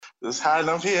Just hiding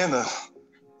up here in the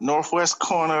northwest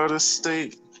corner of the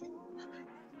state.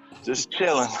 Just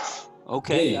chilling.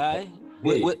 Okay, Hey, all right.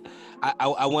 hey. What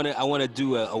I want to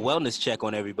do a wellness check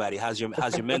on everybody. How's your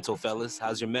mental, fellas?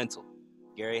 How's your mental?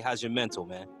 Gary, how's your mental,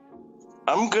 man?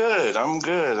 I'm good. I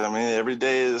mean, every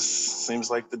day seems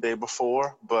like the day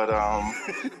before, but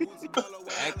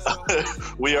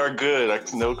we are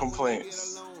good. No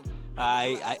complaints.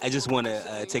 I just want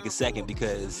to take a second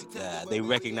because they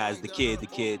recognize the kid. The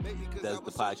kid does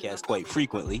the podcast quite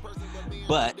frequently,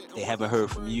 but they haven't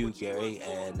heard from you, Gary.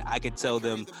 And I could tell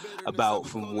them about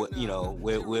from what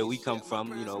where we come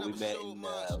from. You know, we met in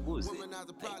what was it?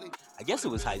 Like, I guess it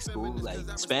was high school, like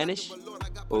Spanish,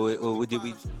 or did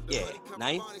we? Yeah,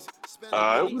 ninth.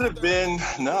 It would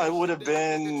have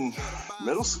been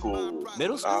middle school.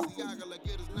 Middle school.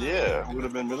 Yeah, it would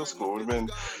have been middle school. It would have been,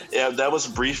 yeah, that was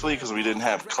briefly because we didn't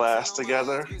have class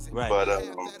together. Right. But,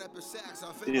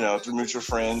 through mutual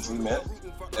friends we met.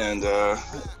 And,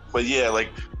 but yeah, like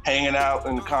hanging out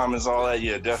in the commons, all that,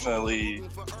 yeah, definitely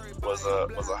was a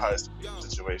high school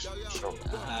situation for sure.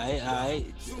 I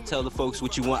tell the folks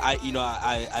what you want.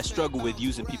 I struggle with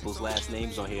using people's last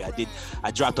names on here.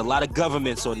 I dropped a lot of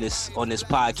governments on this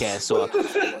podcast. So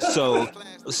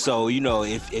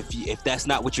if that's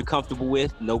not what you're comfortable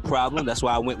with, no problem. That's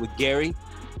why I went with Gary.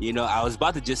 You know, I was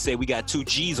about to just say we got 2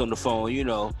 G's on the phone. You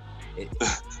know,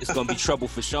 it's gonna be trouble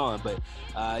for Sean. But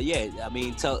yeah, I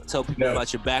mean, tell people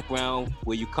about your background,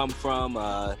 where you come from.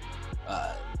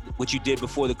 What you did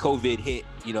before the COVID hit,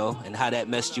 you know, and how that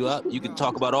messed you up. You can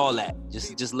talk about all that.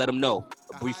 Just let them know.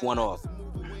 A brief one-off.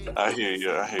 I hear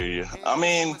you. I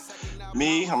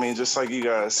mean, just like you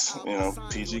guys,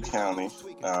 PG County,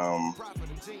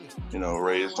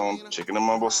 raised on chicken and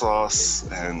mumble sauce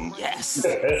and yes,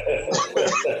 and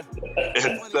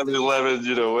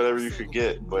 7-Eleven, whatever you could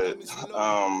get. But,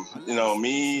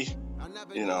 me,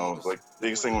 like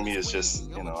biggest thing with me is just,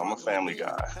 I'm a family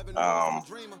guy.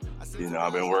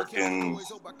 I've been working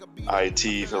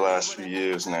IT for the last few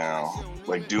years now,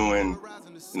 like doing,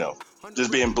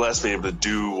 just being blessed to be able to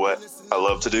do what I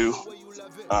love to do.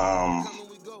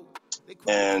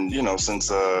 And,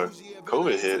 since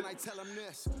COVID hit,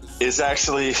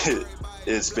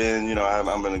 it's been,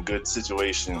 I'm in a good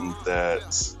situation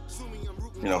that,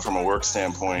 from a work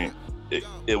standpoint,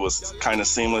 it was kind of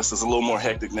seamless. It's a little more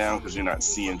hectic now because you're not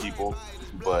seeing people.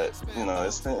 But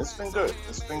it's been good.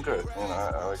 It's been good. Like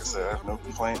I said, I have no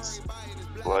complaints.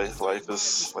 Life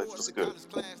is good.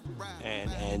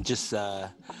 And just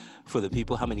for the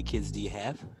people, how many kids do you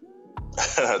have?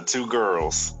 2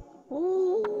 girls.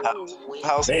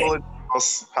 House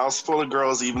full of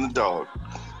girls, even the dog.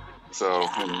 So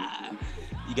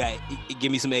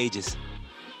give me some ages.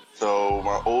 So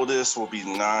my oldest will be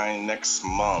 9 next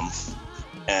month,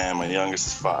 and my youngest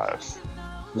is 5.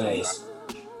 Nice.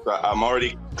 I'm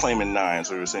already claiming 9,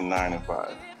 so we were saying 9 and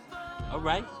 5. All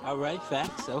right,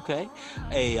 facts. Okay.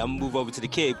 Hey, I'm gonna move over to the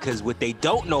kid because what they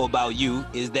don't know about you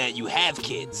is that you have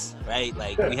kids, right?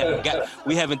 Like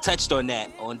we haven't touched on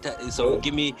that. So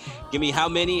give me how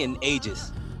many and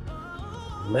ages.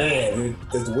 Man,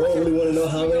 does the world really want to know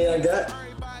how many I got?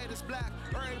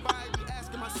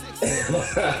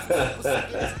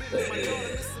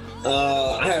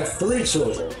 I have 3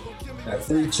 children.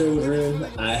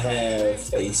 I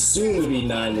have a soon-to-be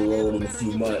 9-year-old in a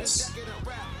few months,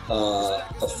 a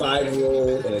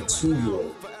 5-year-old and a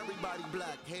 2-year-old.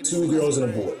 2 girls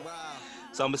and a boy.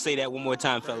 So I'm gonna say that one more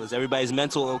time, fellas. Everybody's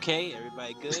mental okay?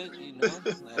 Everybody good?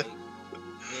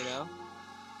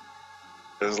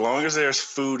 As long as there's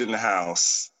food in the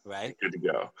house, right? Good to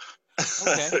go.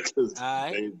 Okay. All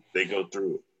right. They go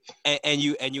through it. And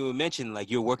you were mentioning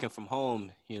like you're working from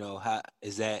home. How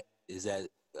is that?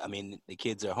 I mean, the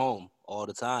kids are home all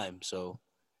the time. So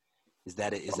is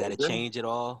that a change at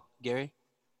all, Gary?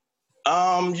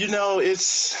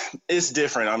 It's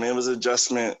different. I mean, it was an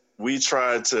adjustment. We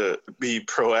tried to be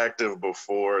proactive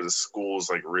before the schools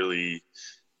like really,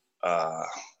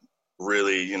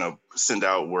 send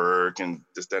out work and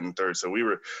this, that, and third. So we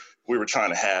were trying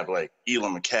to have like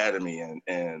Elam Academy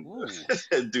and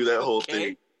do that whole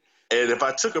thing. And if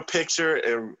I took a picture,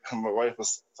 and my wife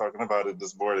was talking about it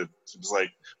this morning, she was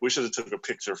like, we should have took a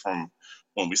picture from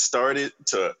when we started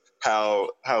to how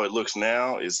it looks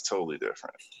now is totally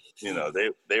different.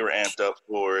 They were amped up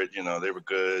for it. They were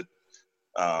good.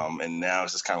 And now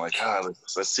it's just kind of like,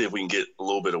 let's see if we can get a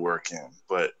little bit of work in.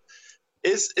 But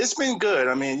it's been good.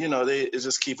 I mean, it's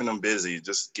just keeping them busy,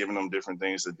 just giving them different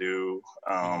things to do,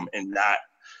 and not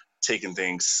taking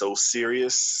things so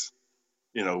serious.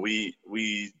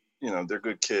 They're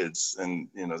good kids and,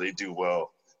 they do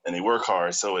well and they work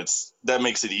hard. So that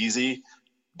makes it easy,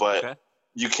 but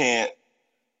you can't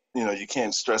you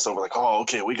can't stress over like, oh,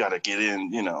 okay, we got to get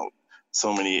in,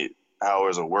 so many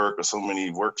hours of work or so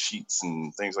many worksheets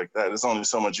and things like that. There's only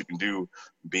so much you can do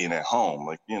being at home.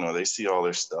 Like, they see all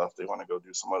their stuff. They want to go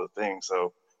do some other things.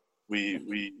 So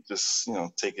we just,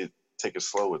 take it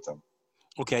slow with them.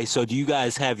 Okay, so do you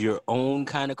guys have your own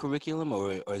kind of curriculum,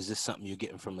 or is this something you're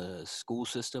getting from the school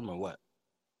system, or what?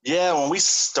 Yeah, when we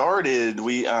started,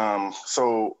 we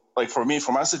so like for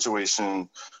my situation,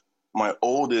 my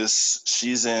oldest,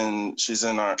 she's in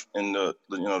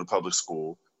the public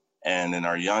school, and then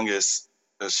our youngest,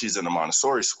 she's in a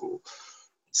Montessori school.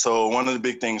 So one of the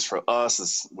big things for us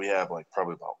is we have like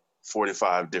probably about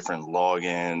 45 different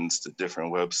logins to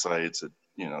different websites, that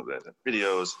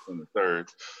videos and the third.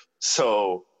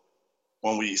 So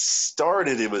when we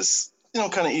started, it was,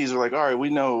 kind of easy. We're like, all right, we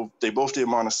know they both did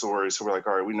Montessori. So we're like,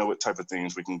 all right, we know what type of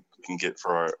things we can get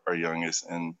for our youngest.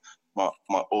 And my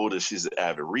oldest, she's an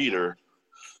avid reader.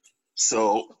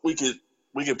 So we could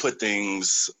put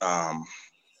things,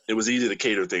 it was easy to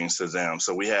cater things to them.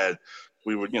 So we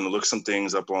would, look some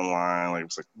things up online, like it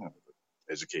was like,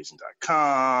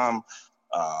 education.com,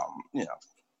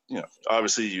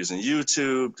 obviously using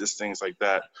YouTube, just things like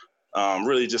that.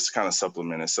 Really just kind of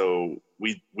supplement it. So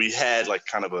we had like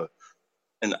kind of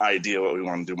an idea what we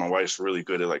want to do. My wife's really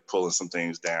good at like pulling some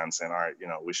things down, saying, all right,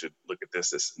 we should look at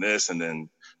this, and this. And then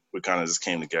we kind of just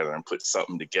came together and put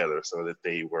something together so that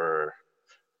they were,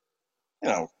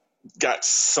 got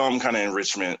some kind of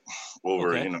enrichment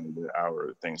over, the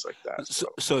hour, things like that.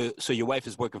 So your wife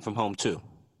is working from home too?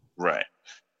 Right.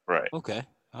 Okay.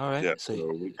 All right. Yeah,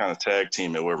 so we kind of tag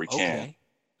team it where we can.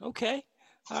 Okay.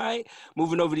 All right.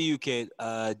 Moving over to you, kid.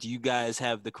 Do you guys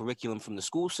have the curriculum from the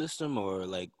school system, or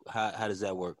like how does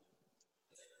that work?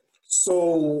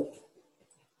 So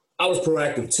I was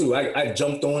proactive too. I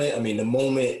jumped on it. I mean, the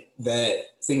moment that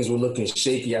things were looking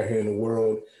shaky out here in the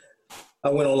world, I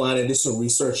went online and did some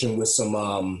researching with some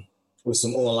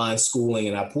online schooling,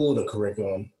 and I pulled a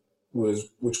curriculum,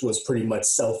 which was pretty much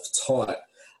self-taught.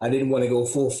 I didn't want to go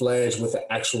full-fledged with an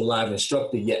actual live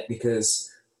instructor yet because,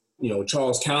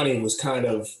 Charles County was kind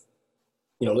of,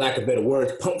 lack of better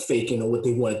words, pump faking on what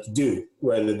they wanted to do,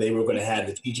 whether they were going to have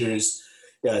the teachers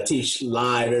teach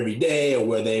live every day, or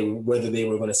whether they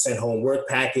were going to send home work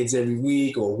packets every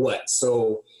week or what.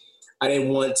 So I didn't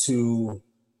want to,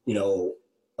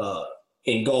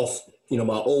 engulf,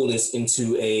 my oldest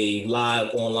into a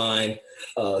live online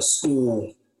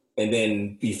school and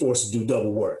then be forced to do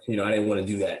double work. I didn't want to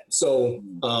do that. So,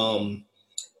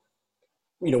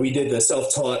 we did the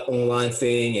self-taught online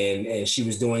thing, and she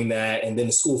was doing that. And then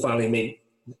the school finally made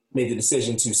the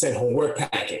decision to send home work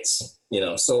packets,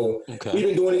 So okay. We've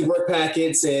been doing these work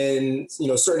packets, and,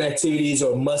 certain activities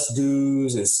are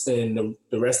must-dos, and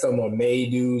the rest of them are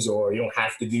may-dos, or you don't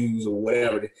have to do's, or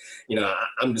whatever.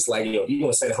 I'm just like, if you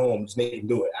want to send it home, just make them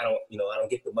do it. I don't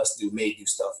get the must-do, may-do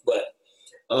stuff. But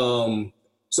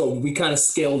so we kind of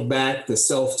scaled back the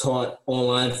self-taught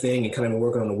online thing and kind of been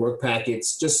working on the work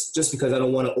packets just because I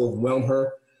don't want to overwhelm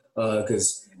her.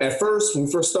 Because at first, when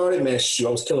we first started, man, I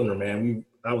was killing her, man.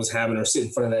 I was having her sit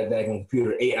in front of that daggone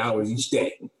computer 8 hours each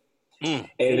day. And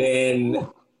then,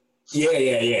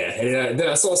 yeah. And then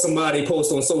I saw somebody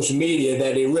post on social media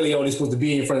that they really only supposed to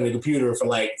be in front of the computer for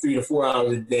like 3 to 4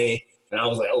 hours a day. And I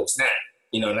was like, oh, snap.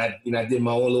 And I did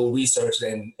my own little research,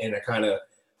 and I kind of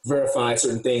verified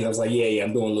certain things. I was like, yeah,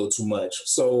 I'm doing a little too much.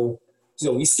 So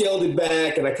we scaled it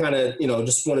back, and I kind of,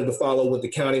 just wanted to follow what the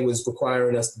county was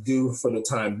requiring us to do for the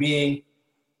time being.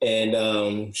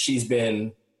 And she's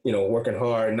been, working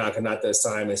hard, knocking out the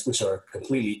assignments, which are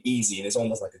completely easy, and it's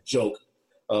almost like a joke.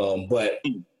 But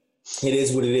it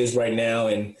is what it is right now.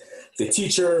 And the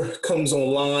teacher comes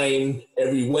online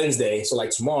every Wednesday, so like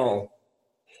tomorrow,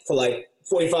 for like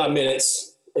 45 minutes.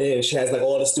 And she has like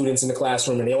all the students in the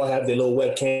classroom, and they all have their little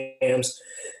webcams.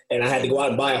 And I had to go out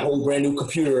and buy a whole brand new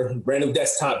computer, brand new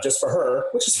desktop just for her,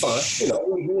 which is fun,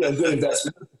 good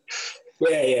investment.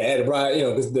 Yeah, I had to buy,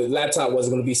 because the laptop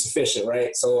wasn't going to be sufficient,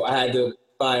 right? So I had to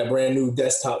buy a brand new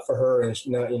desktop for her, and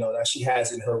now she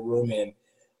has it in her room,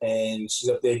 and she's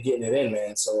up there getting it in,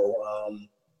 man. So,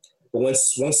 but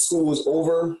once school was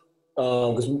over,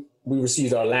 because we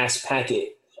received our last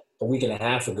packet a week and a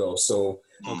half ago, so.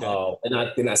 Okay. And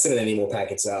they're not sending any more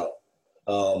packets out.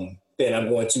 Then I'm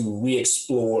going to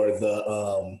re-explore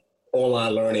the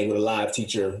online learning with a live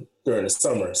teacher during the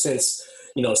summer. Since,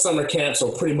 summer camps are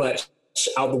pretty much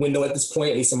out the window at this point,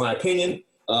 at least in my opinion.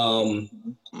 Nothing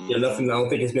I don't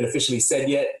think has been officially said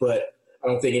yet, but I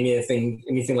don't think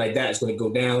anything like that is going to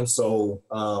go down. So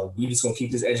we just going to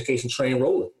keep this education train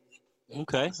rolling.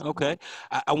 Okay.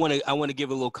 I want to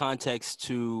give a little context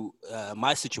to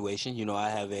my situation. You know, I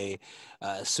have a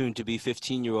soon to be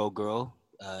 15-year-old girl.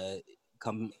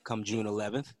 Come June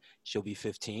 11th, she'll be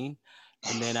 15,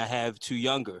 and then I have two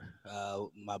younger.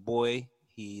 My boy,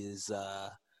 he is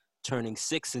turning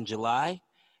 6 in July,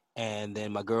 and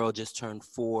then my girl just turned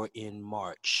 4 in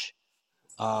March.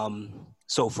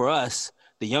 So for us,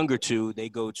 the younger two, they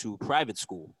go to private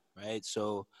school, right?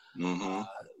 So Mm-hmm.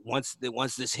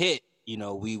 once this hit, you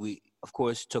know, we of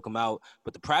course took them out,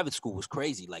 but the private school was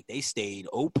crazy. Like they stayed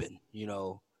open, you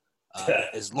know,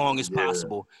 as long as Yeah.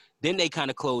 possible. Then they kind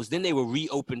of closed. Then they were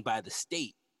reopened by the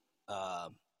state,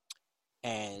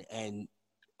 and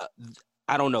uh,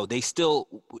 I don't know. They still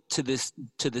to this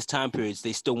time periods,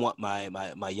 they still want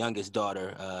my youngest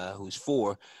daughter, who's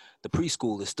 4. The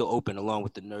preschool is still open along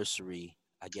with the nursery,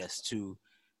 I guess, to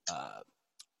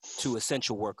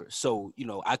essential workers. So, you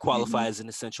know, I qualify as an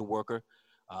essential worker.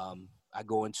 I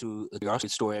go into the grocery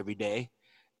store every day,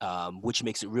 which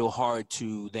makes it real hard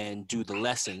to then do the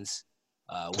lessons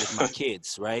with my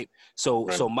kids, right? So,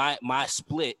 Right. so my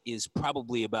split is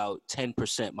probably about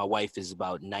 10%. My wife is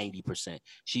about 90%.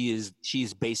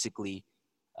 She's basically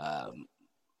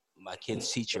my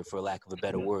kid's teacher, for lack of a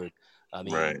better word. I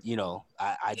mean, Right. you know,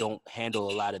 I don't handle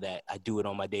a lot of that. I do it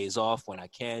on my days off when I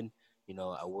can. You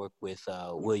know, I work with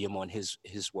William on his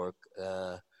work.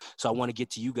 So I want to get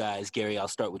to you guys. Gary, I'll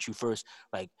start with you first.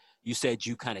 Like you said,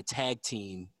 you kind of tag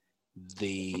team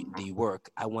the work.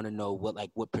 I want to know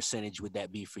what percentage would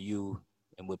that be for you,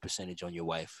 and what percentage on your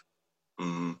wife?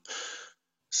 Mm-hmm.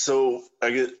 So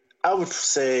I would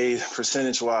say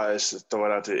percentage wise, to throw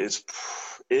it out there,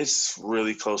 it's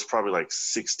really close, probably like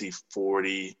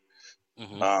 60-40,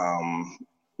 Mm-hmm.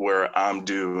 where I'm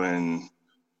doing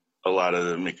a lot of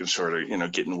the making sure to, you know,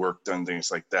 getting work done, things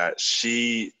like that.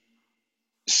 She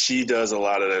does a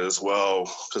lot of that as well,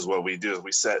 because what we do is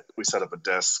we set up a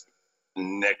desk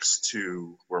next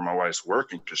to where my wife's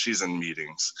working, because she's in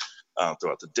meetings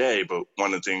throughout the day. But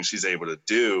one of the things she's able to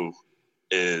do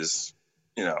is,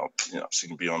 you know, she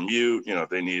can be on mute. You know, if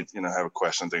they need, you know, have a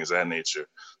question, things of that nature.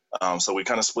 So we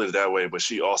kind of split it that way. But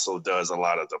she also does a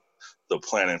lot of the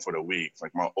planning for the week.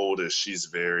 Like my oldest, she's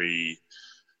very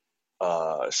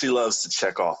she loves to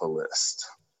check off a list.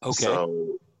 Okay.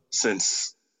 So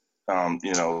since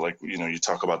you know, like, you know, you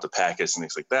talk about the packets and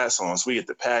things like that. So once we get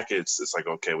the packets, it's like,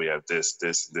 okay, we have this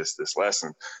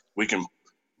lesson. We can,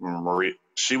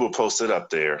 she will post it up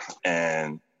there,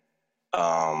 and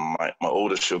my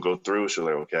oldest, she'll go through. She'll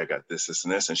like, okay, I got this,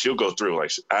 and this, and she'll go through.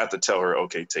 Like I have to tell her,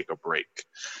 okay, take a break.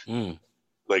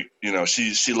 Like, you know,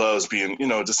 she loves being, you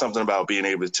know, just something about being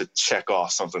able to check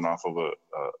off something off of a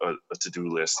to-do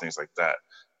list, things like that.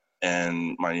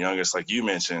 And my youngest, like you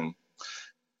mentioned,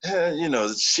 you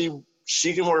know,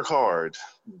 she can work hard,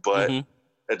 but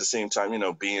at the same time, you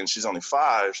know, she's only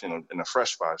 5, you know, in a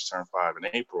fresh 5, she turned 5 in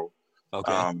April.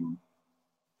 Okay.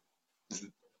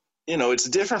 You know, it's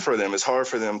different for them. It's hard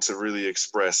for them to really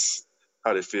express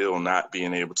how they feel not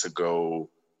being able to go,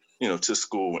 you know, to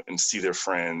school and see their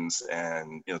friends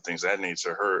and, you know, things of that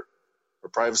nature. Her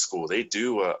private school, they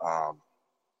do a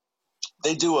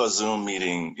Zoom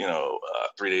meeting, you know,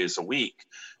 3 days a week.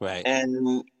 Right.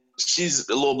 And she's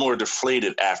a little more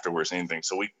deflated afterwards than anything.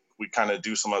 So we kind of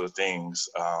do some other things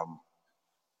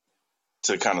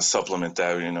to kind of supplement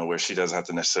that, you know, where she doesn't have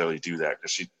to necessarily do that,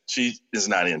 because she is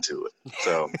not into it.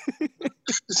 So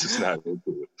she's not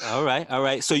into it. All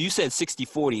right. So you said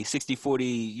 60-40.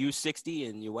 60-40, you 60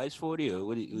 and your wife's 40, or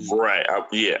what? Right.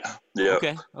 Yeah.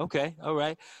 Okay. All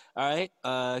right.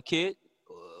 Kid,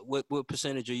 what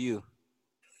percentage are you?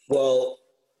 Well,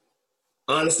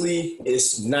 honestly,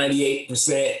 it's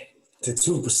 98% to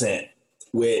 2%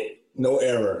 with no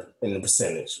error in the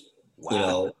percentage. Wow. You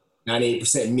know,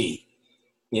 98% me.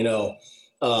 You know,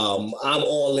 I'm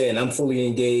all in. I'm fully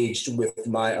engaged with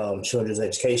my children's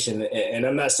education, and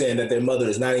I'm not saying that their mother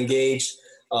is not engaged.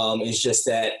 It's just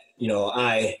that, you know,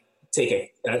 I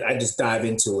just dive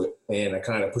into it, and I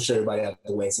kind of push everybody out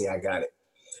the way and say I got it.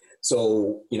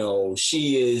 So, you know,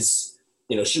 she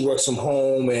works from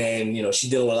home, and, you know,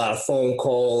 she's dealing with a lot of phone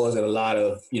calls and a lot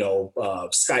of, you know,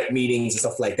 Skype meetings and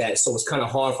stuff like that. So it's kind of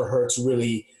hard for her to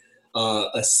really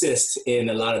assist in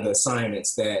a lot of the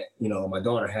assignments that, you know, my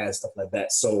daughter has, stuff like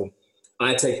that. So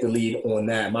I take the lead on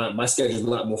that. My schedule is a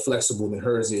lot more flexible than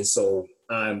hers is. So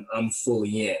I'm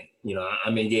fully in. You know,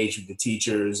 I'm engaged with the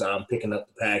teachers. I'm picking up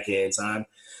the packets. I'm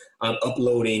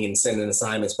uploading and sending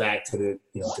assignments back to the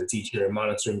to the teacher and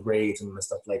monitoring grades and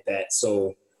stuff like that.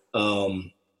 So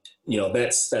you know,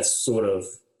 that's sort of,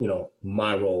 you know,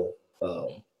 my role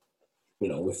you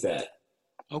know, with that.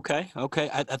 Okay.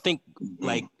 I think,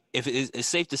 like, if it's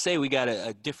safe to say we got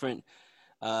a different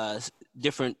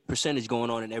different percentage going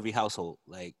on in every household.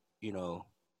 Like,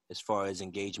 as far as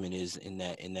engagement is in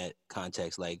that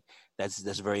context, like that's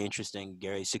very interesting.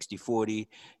 Gary, 60-40.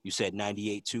 You said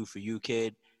 98-2 for you,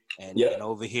 kid. And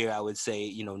over here, I would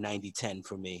say, 90-10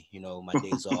 for me, my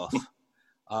days off.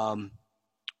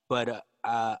 But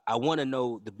I want to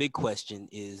know, the big question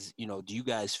is, do you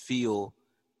guys feel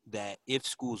that if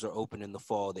schools are open in the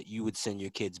fall, that you would send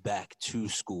your kids back to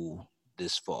school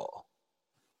this fall?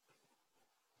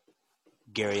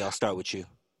 Gary, I'll start with you.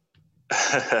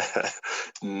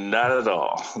 Not at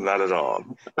all. Not at all.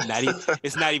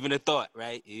 It's not even a thought,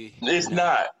 right? It's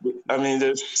not. I mean,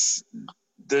 there's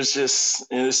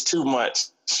too much.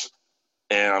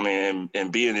 And I mean,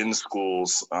 and being in the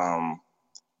schools,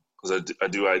 because I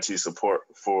do IT support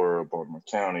for Baltimore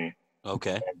County.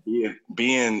 Okay. And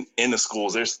being in the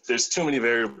schools, there's too many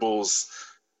variables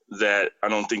that I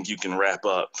don't think you can wrap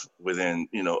up within,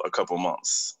 a couple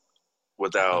months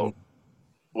without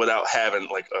having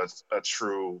like a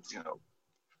true,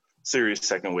 serious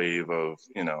second wave of,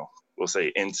 we'll say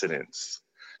incidents.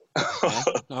 Okay.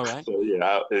 All right. So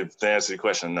yeah, if to answer your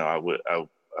question, no,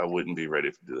 I wouldn't be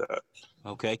ready to do that.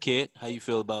 Okay, kid, how you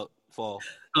feel about fall?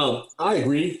 I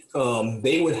agree.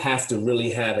 They would have to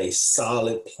really have a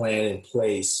solid plan in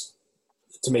place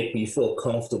to make me feel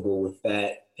comfortable with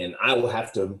that. And I will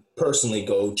have to personally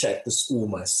go check the school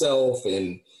myself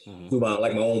and do my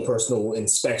own personal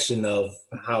inspection of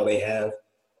how they have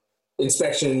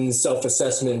inspection,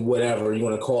 self-assessment, whatever you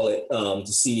want to call it,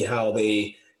 to see how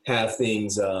they have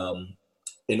things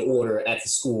in order at the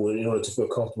school in order to feel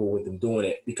comfortable with them doing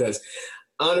it. Because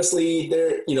honestly,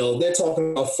 they're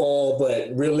talking about fall, but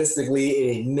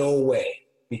realistically, in no way,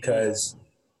 because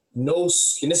and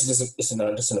this is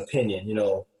just an opinion,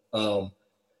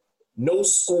 no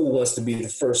school wants to be the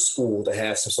first school to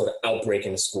have some sort of outbreak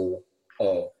in the school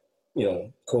of,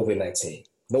 COVID-19.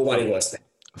 Nobody wants that.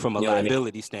 From a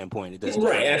liability standpoint, it doesn't.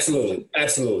 Right, absolutely.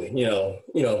 Because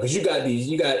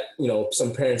you got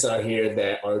some parents out here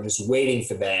that are just waiting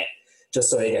for that just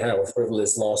so they can have a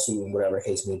frivolous lawsuit and whatever the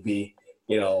case may be.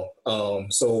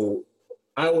 So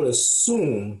I would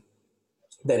assume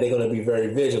that they're going to be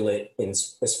very vigilant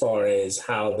as far as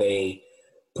how they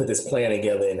put this plan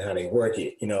together and how they work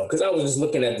it, because I was just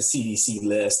looking at the CDC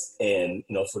list and,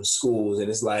 for the schools, and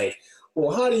it's like,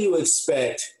 well, how do you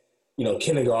expect,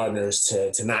 kindergartners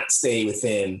to not stay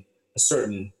within a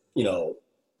certain,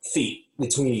 feet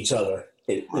between each other,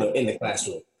 in the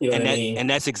classroom? You know what I mean? And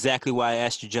that's exactly why I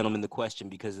asked you gentlemen the question,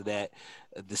 because of that.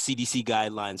 The CDC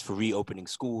guidelines for reopening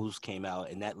schools came out,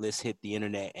 and that list hit the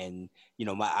internet, and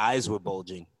my eyes were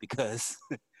bulging because,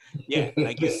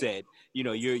 like you said,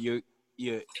 you're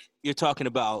talking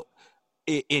about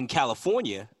in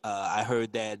California. I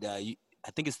heard that I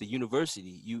think it's the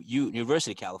University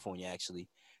of California, actually.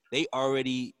 They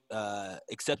already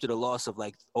accepted a loss of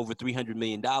like over $300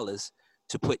 million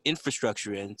to put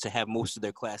infrastructure in to have most of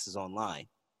their classes online,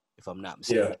 if I'm not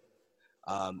mistaken.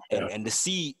 And to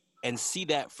see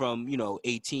that from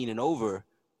 18 and over,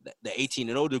 the 18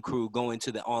 and older crew going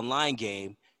to the online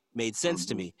game made sense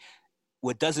to me.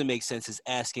 What doesn't make sense is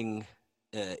asking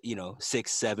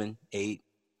 6, 7, 8,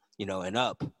 and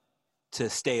up to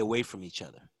stay away from each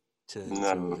other. They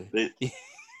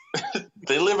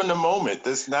live in the moment.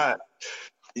 That's not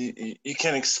you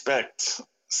can't expect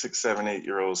 6, 7,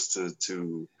 8-year-olds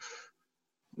to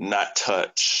not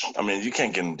touch. I mean, you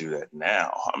can't get them to do that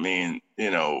now. I mean,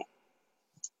 you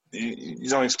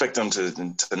don't expect them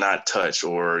to not touch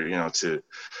or to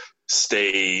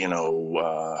stay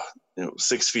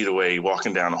 6 feet away,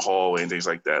 walking down the hallway and things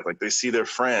like that. Like they see their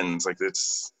friends. Like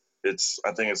it's.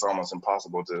 I think it's almost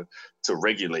impossible to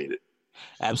regulate it.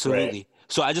 Absolutely. Right.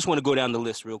 So I just want to go down the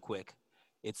list real quick.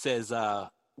 It says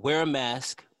wear a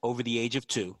mask over the age of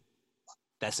 2.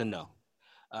 That's a no.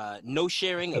 No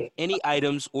sharing of any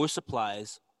items or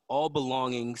supplies, all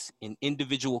belongings in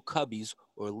individual cubbies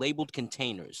or labeled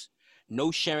containers. No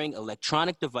sharing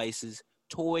electronic devices,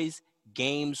 toys,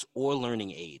 games, or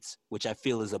learning aids, which I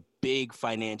feel is a big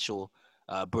financial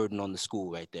burden on the school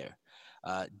right there.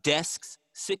 Desks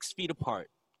 6 feet apart,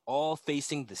 all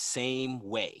facing the same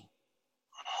way.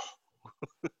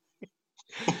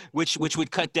 which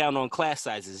would cut down on class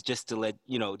sizes, just to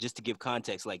just to give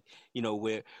context. Like,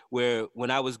 where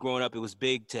when I was growing up, it was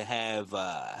big to have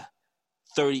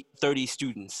 30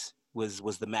 students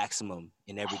was the maximum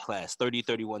in every class,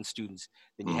 31 students,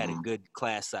 then you had a good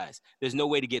class size. There's no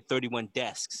way to get 31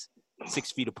 desks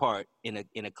 6 feet apart in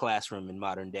a classroom in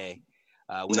modern day.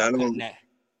 Not only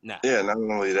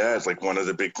that, like one of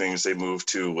the big things they moved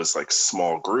to was like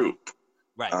small group.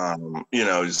 Right.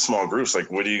 Small groups,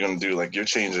 like what are you going to do? Like you're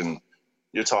changing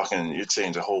you're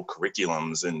changing whole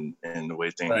curriculums and the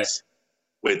way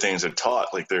things are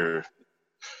taught. Like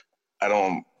I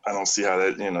don't see how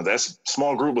that, that's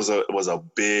small group was a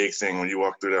big thing when you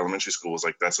walk through the elementary schools.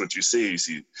 Like that's what you see. You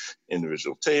see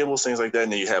individual tables, things like that,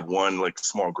 and then you have one like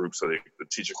small group so the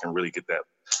teacher can really get that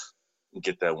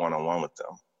one-on-one with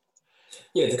them.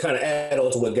 Yeah, to kind of add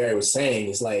on to what Gary was saying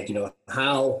is like,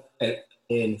 how,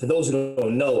 and for those who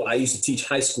don't know, I used to teach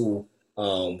high school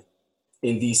in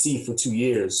DC for 2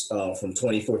 years, from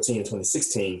 2014 to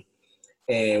 2016.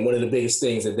 And one of the biggest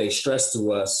things that they stressed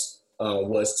to us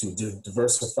was to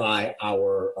diversify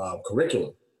our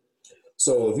curriculum.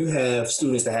 So if you have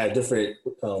students that have different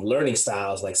learning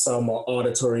styles, like some are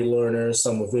auditory learners,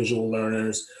 some are visual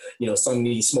learners, some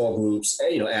need small groups,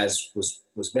 as was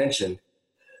mentioned,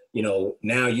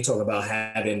 now you talk about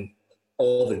having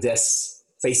all the desks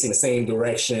facing the same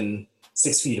direction,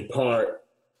 6 feet apart,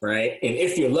 right? And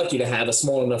if you're lucky to have a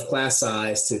small enough class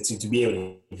size to be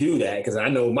able to do that, because I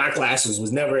know my classes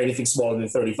was never anything smaller than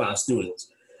 35 students.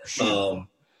 So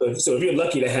if you're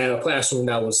lucky to have a classroom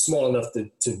that was small enough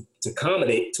to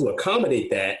accommodate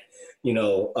that,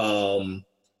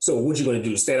 so what you going to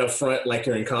do? Stand up front like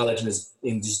you're in college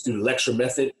and just do the lecture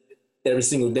method every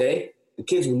single day? The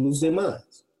kids will lose their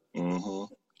minds.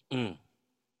 Mm-hmm.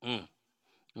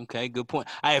 Okay, good point.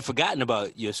 I had forgotten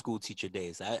about your school teacher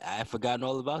days. I had forgotten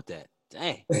all about that.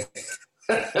 Dang.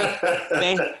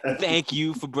 Thank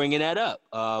you for bringing that up.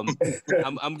 I'm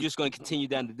just going to continue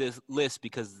down to this list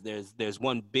because there's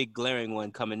one big glaring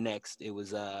one coming next. It was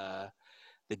the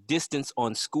distance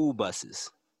on school buses.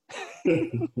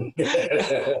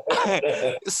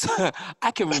 So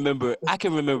I can remember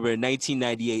in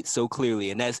 1998 so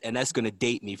clearly, and that's going to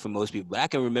date me for most people. But I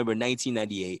can remember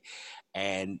 1998,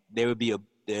 and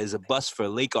there's a bus for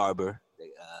Lake Arbor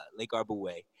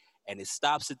Way. And it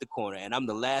stops at the corner, and I'm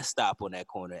the last stop on that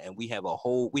corner, and we have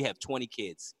 20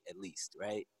 kids at least,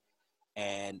 right?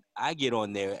 And I get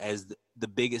on there as the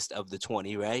biggest of the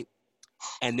 20, right?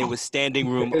 And there was standing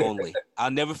room only. I'll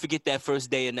never forget that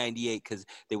first day in 98 because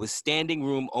there was standing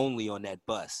room only on that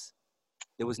bus.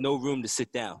 There was no room to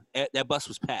sit down. That bus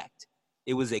was packed.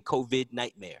 It was a COVID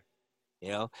nightmare,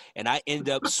 And I end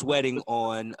up sweating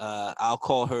on, I'll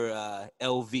call her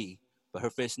LV. But her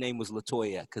first name was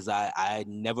Latoya because I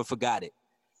never forgot it.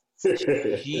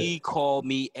 She called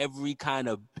me every kind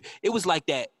of – it was like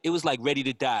that. It was like Ready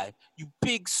to Die. You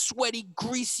big, sweaty,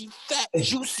 greasy, fat,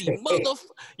 juicy motherfucker.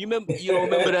 You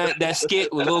remember that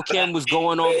skit where Lil' Kim was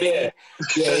going on Biggie?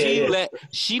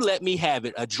 She let me have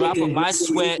it. A drop of my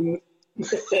sweat.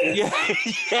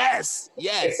 Yes.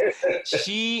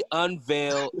 She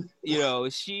unveiled,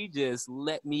 she just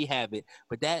let me have it.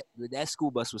 But that school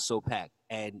bus was so packed,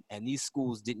 and these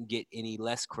schools didn't get any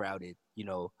less crowded,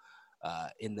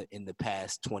 in the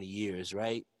past 20 years,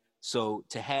 right? So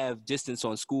to have distance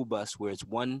on school bus where it's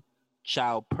one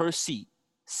child per seat,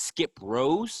 skip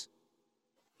rows,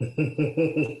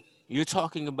 you're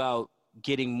talking about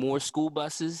getting more school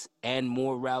buses and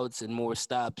more routes and more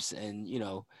stops, and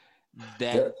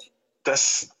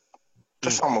that's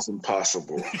almost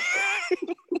impossible.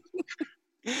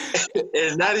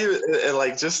 And not even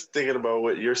like just thinking about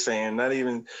what you're saying, not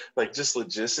even like just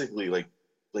logistically, like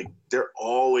they're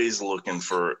always looking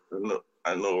for.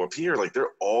 I know up here, like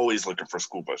they're always looking for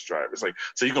school bus drivers. Like,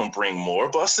 so you're gonna bring more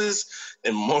buses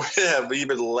and more have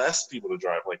even less people to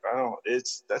drive. Like,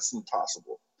 that's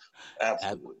impossible.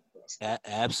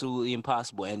 Absolutely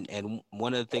impossible. And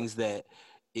one of the things that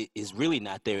is really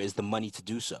not there is the money to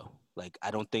do so. Like,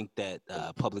 I don't think that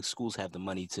public schools have the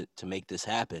money to make this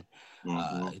happen.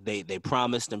 Mm-hmm. They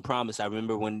promised and promised. I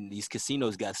remember when these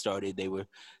casinos got started, they were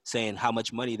saying how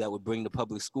much money that would bring to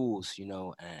public schools.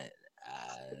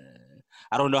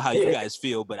 I don't know how you guys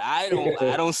feel, but I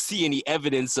don't see any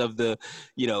evidence of the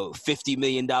 $50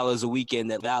 million a weekend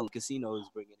that Valley Casino is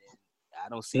bringing in. I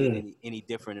don't see it any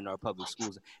different in our public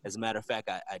schools. As a matter of fact,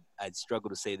 I'd struggle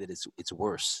to say that it's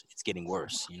worse. It's getting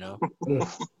worse.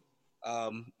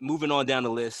 Moving on down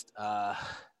the list,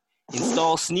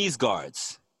 install sneeze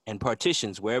guards and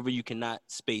partitions wherever you cannot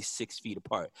space 6 feet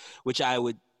apart, which I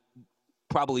would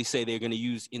probably say they're going to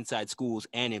use inside schools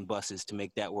and in buses to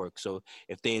make that work. So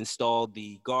if they install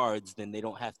the guards, then they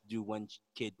don't have to do one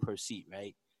kid per seat,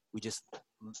 right?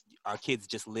 Our kids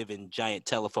just live in giant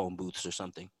telephone booths or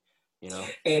something.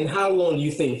 And how long do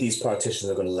you think these partitions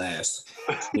are going to last?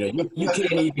 You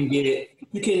can't even get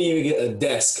a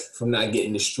desk from not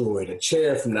getting destroyed, a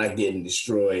chair from not getting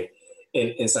destroyed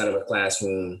inside of a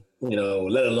classroom,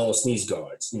 let alone sneeze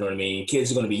guards. You know what I mean?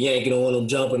 Kids are going to be yanking on them,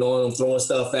 jumping on them, throwing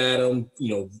stuff at them,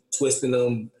 twisting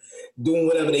them, doing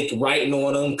whatever they can, writing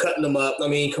on them, cutting them up. I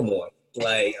mean, come on.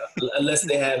 Like unless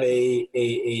they have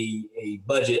a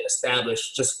budget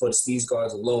established just for the sneeze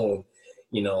guards alone,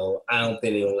 I don't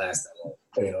think it'll last that long.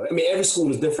 I mean, every school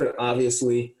is different,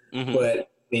 obviously, but I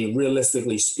mean,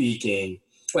 realistically speaking,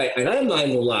 like, and I'm not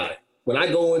even gonna lie, when I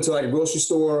go into like a grocery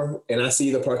store and I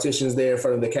see the partitions there in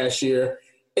front of the cashier,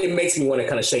 it makes me want to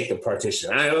kind of shake the partition.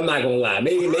 I'm not gonna lie.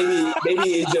 Maybe I'm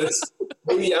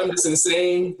just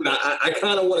insane, but I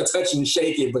kind of want to touch and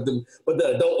shake it, but the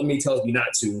adult in me tells me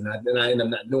not to, and I end up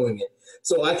not doing it.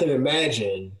 So I can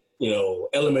imagine,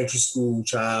 elementary school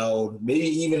child, maybe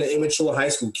even an immature high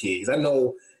school kid. I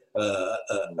know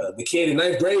the kid in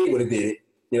ninth grade would have did it.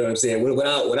 You know what I'm saying?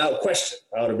 Without question,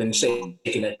 I would have been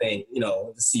shaking that thing,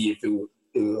 to see if it would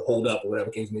hold up or whatever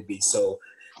the case may be. So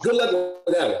good luck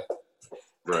with that one.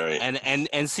 Right.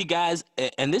 And see, guys,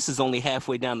 and this is only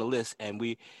halfway down the list, and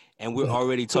we're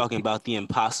already talking about the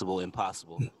impossible.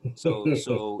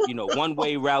 So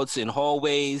one-way routes in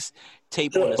hallways,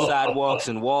 tape on the sidewalks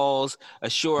and walls,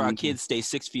 assure our kids stay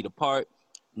 6 feet apart,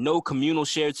 no communal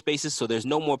shared spaces, so there's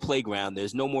no more playground,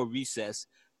 there's no more recess,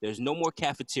 there's no more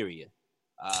cafeteria.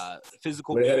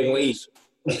 Physical barriers.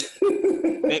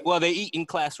 They eat in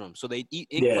classroom, so they eat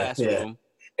in classroom. Yeah.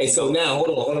 Hey, so now hold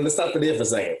on, let's stop it there for a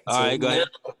second. All right, go ahead.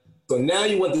 So now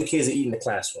you want the kids to eat in the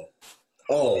classroom.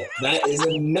 Oh, that is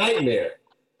a nightmare.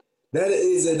 That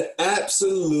is an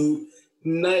absolute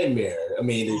nightmare. I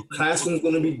mean, the classroom's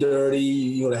going to be dirty.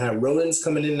 You're going to have rodents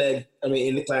coming in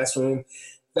the classroom.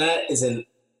 That is an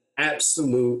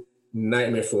absolute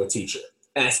nightmare for a teacher.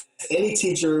 Ask any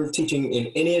teacher teaching in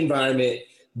any environment,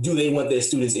 do they want their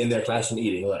students in their classroom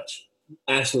eating lunch?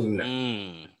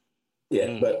 Absolutely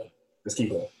not. But let's keep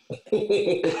going.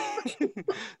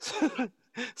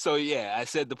 So yeah, I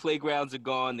said the playgrounds are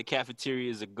gone, the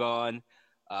cafeterias are gone.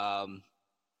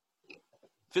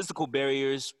 Physical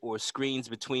barriers or screens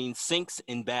between sinks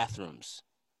and bathrooms.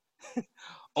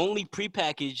 Only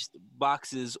prepackaged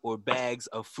boxes or bags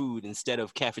of food instead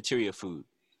of cafeteria food.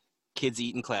 Kids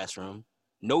eat in classroom.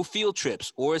 No field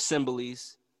trips or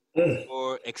assemblies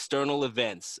or external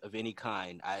events of any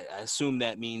kind. I assume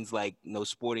that means like no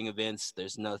sporting events.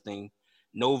 There's nothing.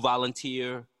 No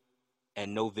volunteer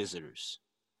and no visitors.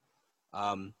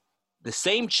 The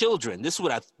same children. This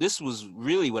was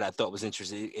really what I thought was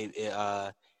interesting.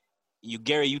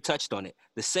 Gary, you touched on it.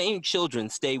 The same children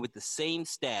stay with the same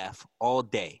staff all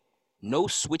day. No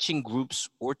switching groups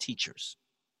or teachers.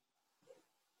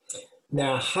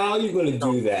 Now, how are you going to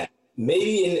do that?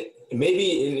 Maybe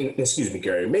excuse me,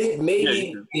 Gary.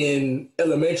 Maybe in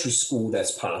elementary school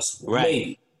that's possible. Right.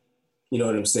 Maybe. You know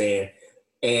what I'm saying?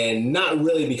 And not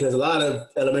really, because a lot of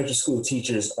elementary school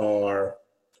teachers are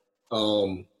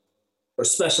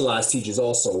specialized teachers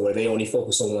also, where they only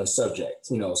focus on one subject.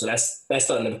 So that's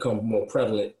starting to become more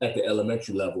prevalent at the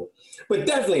elementary level. But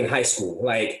definitely in high school,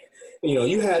 like,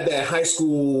 you had that high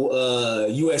school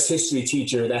U.S. history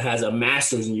teacher that has a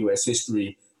master's in U.S.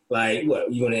 history. Like,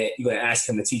 what, you gonna ask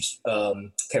him to teach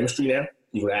chemistry now?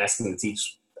 You gonna ask him to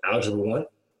teach algebra 1?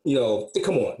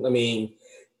 Come on. I mean,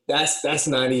 that's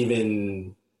not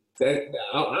even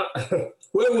that.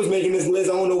 Whoever was making this list,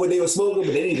 I don't know what they were smoking,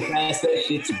 but they need to pass that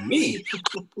shit to me.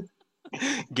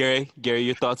 Gary,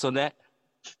 your thoughts on that?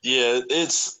 Yeah,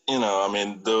 it's, I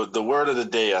mean, the word of the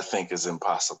day, I think, is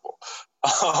impossible.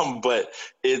 But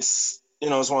it's,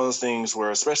 it's one of those things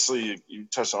where, especially you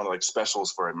touched on like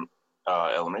specials for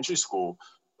elementary school,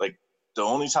 like the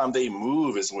only time they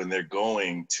move is when they're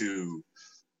going to,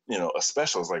 a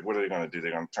special. Is like, what are they going to do?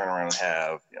 They're going to turn around and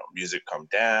have, music come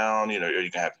down, or you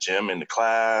can have gym in the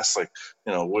class, like,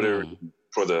 whatever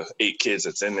for the 8 kids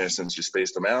that's in there since you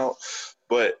spaced them out.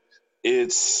 But I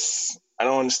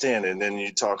don't understand. And then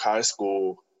you talk high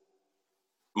school,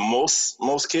 most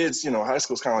kids, high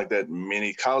school is kind of like that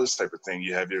mini college type of thing.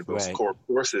 You have those core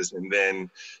courses, and then,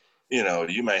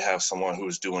 you may have someone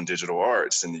who's doing digital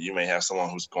arts, and you may have someone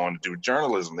who's going to do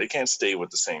journalism. They can't stay with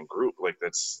the same group. Like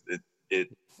it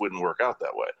wouldn't work out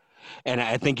that way. And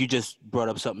I think you just brought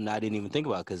up something I didn't even think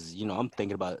about, because, I'm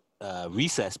thinking about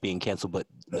recess being canceled, but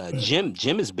gym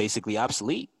is basically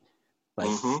obsolete.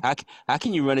 Like, how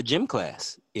can you run a gym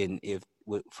class and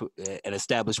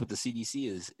establish what the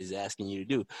CDC is asking you to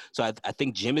do? So I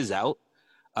think gym is out.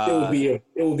 It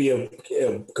will be a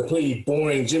completely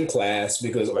boring gym class,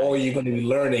 because all you're going to be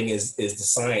learning is the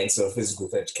science of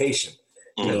physical education.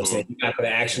 You know what I'm saying? You're not going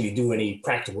to actually do any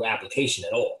practical application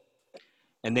at all.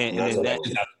 And then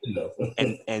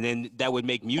that would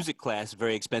make music class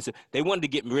very expensive. They wanted to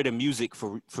get rid of music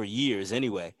for years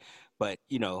anyway, but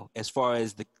as far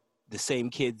as the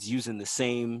same kids using the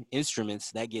same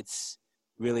instruments, that gets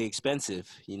really expensive.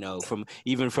 From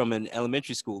an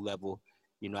elementary school level.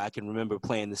 I can remember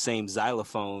playing the same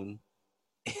xylophone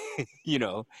you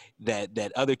know,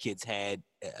 that other kids had.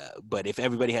 But if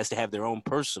everybody has to have their own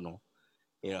personal,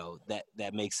 you know,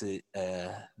 that makes it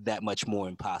that much more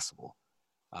impossible.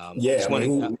 Yeah,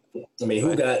 who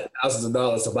ahead. got thousands of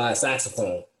dollars to buy a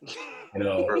saxophone? You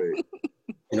know, Right.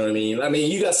 you know what I mean. I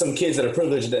mean, you got some kids that are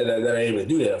privileged that are able to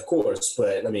do that, of course.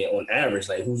 But I mean, on average,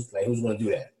 who's going to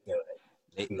do that?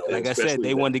 You know, Like I said, they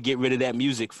Especially wanted to get rid of that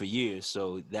music for years,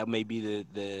 so that may be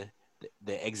the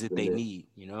exit they the- need.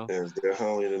 You know, It's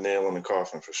definitely the nail in the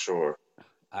coffin for sure.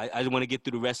 I want to get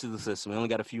through the rest of the system. We only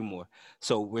got a few more.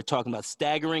 So we're talking about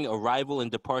staggering arrival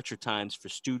and departure times for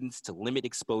students to limit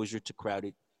exposure to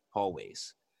crowded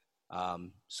hallways.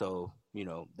 So, you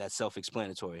know, that's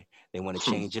self-explanatory. They want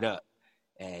to change it up.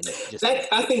 And just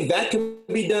I think that can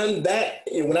be done. That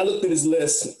when I looked through this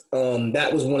list, that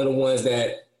was one of the ones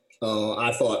that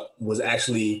I thought was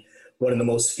actually one of the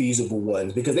most feasible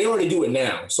ones because they already do it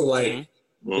now. So like,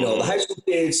 you know, the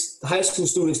high school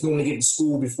students normally get to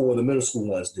school before the middle school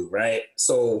ones do, right?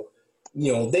 So,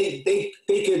 you know, they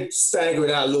could stagger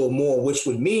it out a little more, which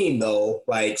would mean though,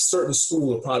 like certain schools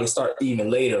will probably start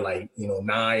even later, like, you know,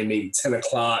 9, maybe 10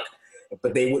 o'clock,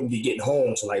 but they wouldn't be getting home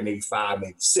until like maybe 5,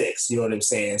 maybe 6. You know what I'm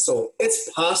saying? So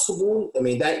it's possible. I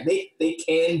mean, that they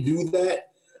can do that.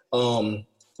 You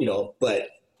know, but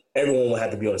everyone will have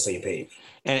to be on the same page.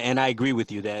 and I agree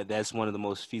with you that that's one of the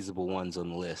most feasible ones on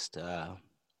the list.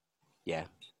 Yeah,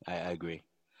 I agree.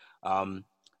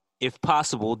 If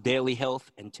possible, daily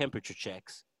health and temperature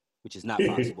checks, which is not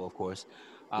possible, of course.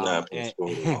 Not And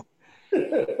possible.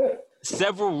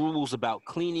 several rules about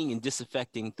cleaning and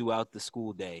disinfecting throughout the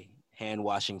school day, hand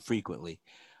washing frequently.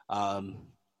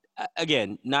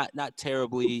 Again, not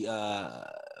terribly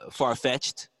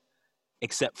far-fetched,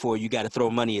 except for you got to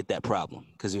throw money at that problem.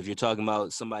 Because if you're talking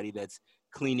about somebody that's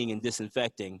cleaning and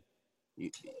disinfecting,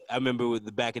 I remember with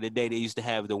the back of the day, they used to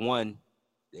have the one,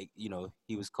 you know,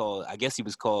 he was called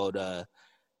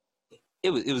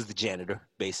it was the janitor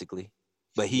basically,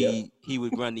 but he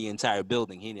would run the entire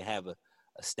building. He didn't have a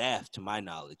staff, to my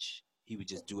knowledge. He would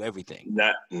just do everything.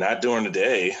 Not during the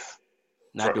day.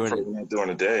 Not during Not during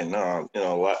the day. No, you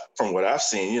know, a lot from what I've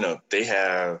seen, you know, they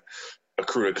have a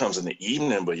crew that comes in the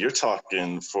evening, but you're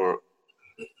talking for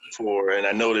and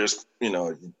I know there's, you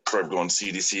know, for going to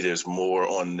CDC, there's more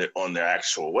on their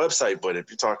actual website, but if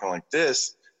you're talking like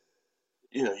this,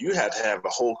 you know, you have to have a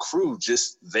whole crew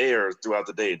just there throughout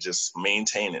the day, just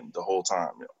maintaining the whole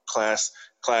time. You know, class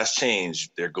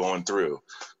change, they're going through.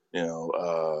 You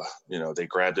know, they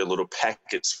grab their little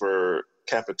packets for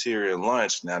cafeteria and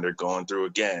lunch. Now they're going through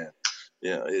again.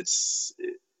 You know, it's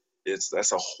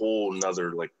that's a whole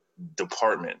nother like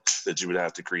department that you would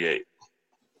have to create.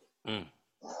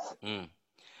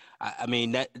 I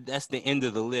mean, that's the end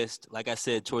of the list. Like I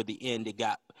said, toward the end, it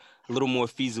got a little more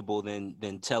feasible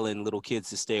than telling little kids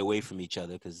to stay away from each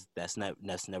other, because that's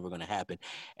never going to happen.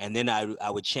 And then I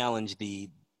would challenge the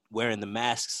wearing the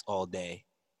masks all day.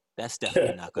 That's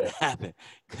definitely not going to happen,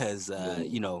 because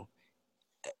you know,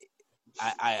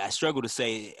 I struggle to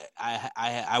say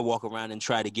I walk around and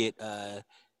try to get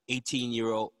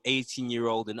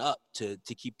 18-year-old and up to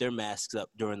keep their masks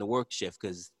up during the work shift,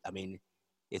 because I mean,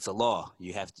 it's a law.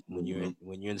 You have to, when you're in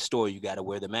the store, you got to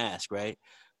wear the mask, right?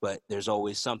 But there's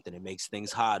always something. It makes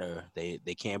things hotter.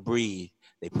 They can't breathe.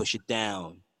 They push it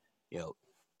down. You know,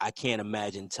 I can't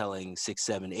imagine telling 6,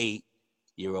 7,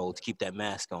 8-year-old to keep that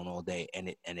mask on all day and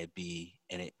it be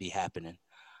happening.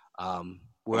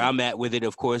 Where I'm at with it,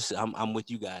 of course, I'm with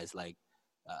you guys. Like,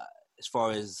 as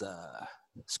far as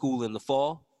school in the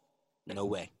fall, no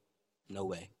way.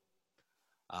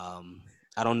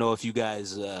 I don't know if you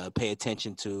guys pay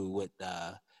attention to what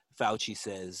Fauci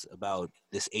says about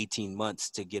this 18 months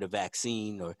to get a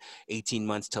vaccine, or 18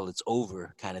 months till it's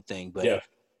over kind of thing. But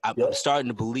I'm starting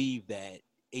to believe that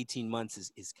 18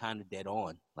 months is kind of dead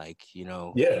on. Like, you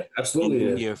know,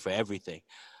 absolutely, here for everything.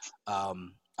 I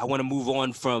want to move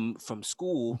on from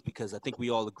school, because I think we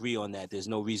all agree on that. There's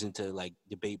no reason to like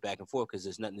debate back and forth, because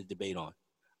there's nothing to debate on.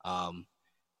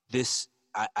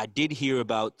 I did hear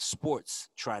about sports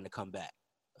trying to come back.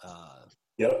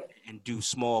 And do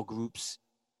small groups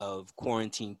of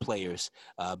quarantine players.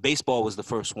 Baseball was the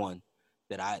first one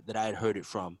that I had heard it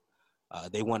from.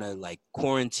 They want to like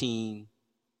quarantine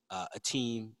a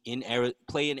team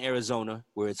play in Arizona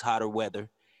where it's hotter weather,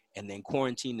 and then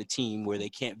quarantine the team where they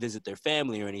can't visit their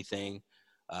family or anything.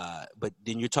 But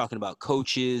then you're talking about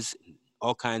coaches,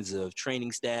 all kinds of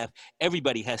training staff.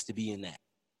 Everybody has to be in that.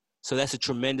 So that's a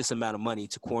tremendous amount of money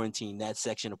to quarantine that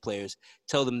section of players,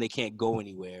 tell them they can't go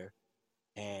anywhere,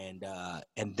 and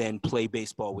then play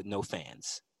baseball with no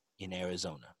fans in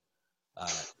Arizona.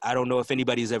 I don't know if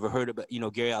anybody's ever heard of it. You know,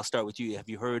 Gary, I'll start with you. Have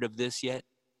you heard of this yet?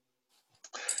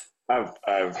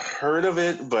 I've heard of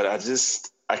it, but I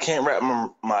can't wrap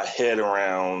my head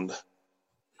around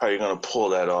how you're gonna pull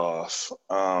that off.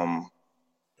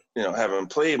 Having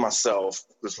played myself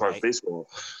as far as baseball,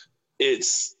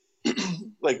 it's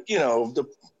like, the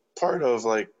part of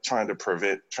like trying to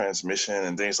prevent transmission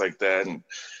and things like that, and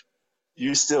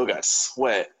you still got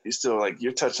sweat. You still like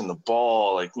you're touching the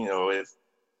ball. Like, if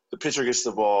the pitcher gets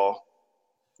the ball,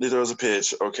 he throws a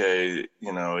pitch. Okay,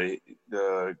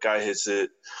 the guy hits it.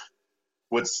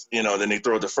 Then they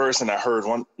throw it to first, and I heard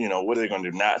one. What are they going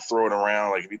to do? Not throw it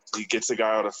around? Like, if he gets the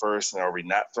guy out of first, and are we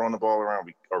not throwing the ball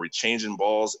around? Are we changing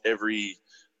balls every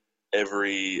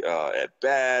at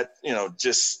bat?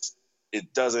 Just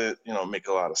it doesn't make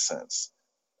a lot of sense.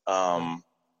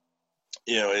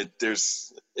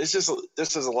 There's just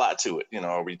a lot to it.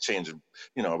 Are we changing?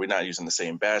 Are we not using the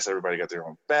same bats? Everybody got their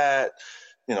own bat.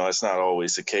 It's not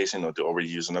always the case. Are we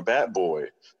using a bat boy?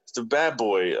 It's the bat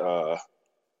boy.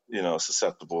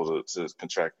 Susceptible to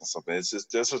contracting something. It's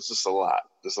just a lot.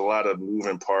 There's a lot of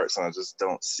moving parts, and I just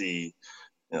don't see,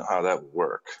 how that would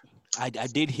work. I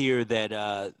did hear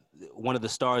that one of the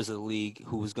stars of the league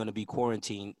who was going to be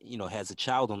quarantined, has a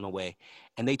child on the way,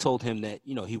 and they told him that,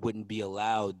 he wouldn't be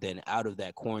allowed then out of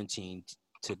that quarantine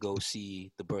to go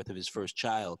see the birth of his first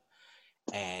child.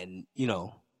 And,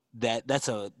 that's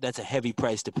a heavy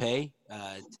price to pay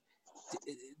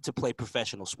to play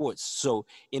professional sports. So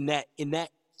in that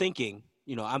thinking,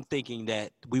 I'm thinking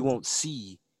that we won't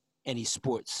see any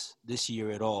sports this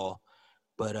year at all.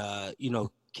 But,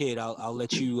 Kid, I'll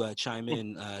let you chime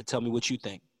in. Tell me what you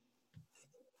think.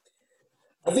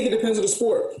 I think it depends on the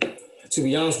sport, to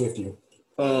be honest with you.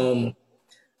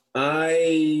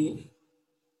 I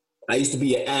used to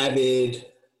be an avid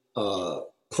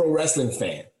pro wrestling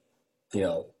fan.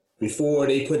 Before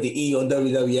they put the E on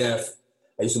WWF,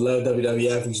 I used to love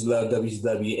WWF. I used to love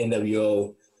WCW,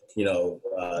 NWO,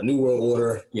 New World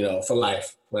Order, for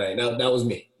life. Right? That was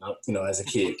me, as a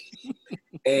kid.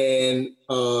 And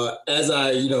as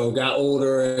I, got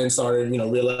older and started,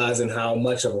 realizing how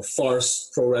much of a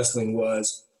farce pro wrestling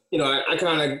was, I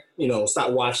kind of,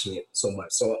 stopped watching it so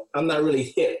much. So I'm not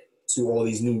really hip to all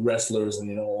these new wrestlers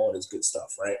and, all this good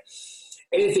stuff, right?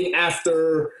 Anything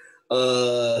after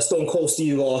Stone Cold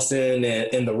Steve Austin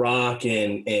and The Rock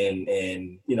and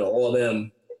all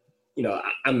them,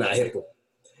 I'm not hip to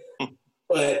them.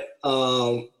 But,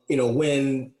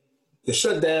 when the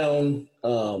shutdown,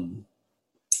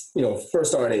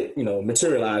 first started,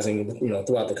 materializing,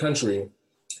 throughout the country,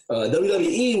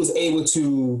 WWE was able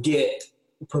to get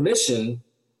permission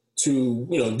to,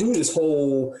 do this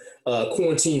whole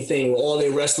quarantine thing where all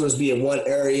their wrestlers be in one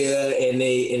area and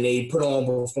they put on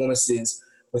performances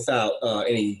without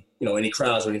any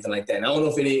crowds or anything like that. And I don't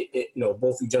know if any,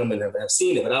 both you gentlemen have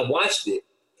seen it, but I watched it,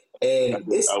 and I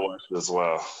watched it as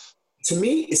well. To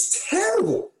me, it's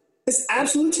terrible. It's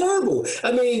absolutely terrible.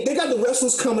 I mean, they got the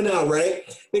wrestlers coming out, right?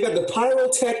 They got the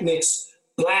pyrotechnics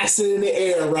blasting in the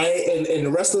air, right? And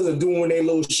the wrestlers are doing their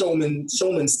little showman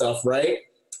stuff, right?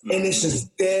 And it's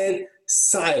just dead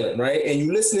silent, right? And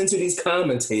you listening to these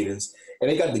commentators, and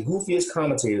they got the goofiest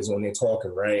commentators when they're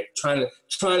talking, right? Trying to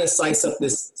slice up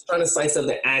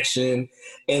the action,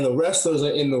 and the wrestlers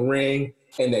are in the ring,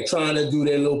 and they're trying to do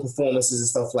their little performances and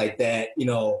stuff like that,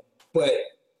 But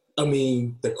I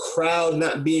mean, the crowd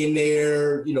not being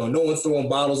there, no one throwing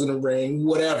bottles in the ring,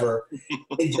 whatever.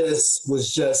 It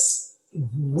was just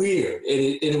weird.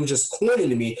 It was just corny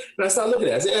to me. And I started looking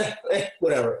at it. I said,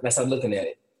 whatever. And I started looking at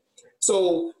it.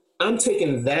 So I'm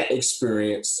taking that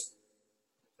experience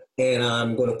and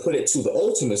I'm going to put it to the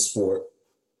ultimate sport,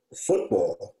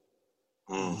 football.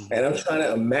 And I'm trying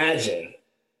to imagine,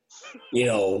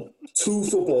 two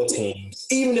football teams,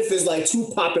 even if it's like two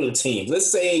popular teams.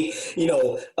 Let's say,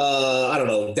 I don't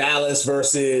know, Dallas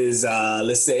versus,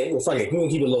 let's say, fuck it, we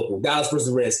won't keep it local. Dallas versus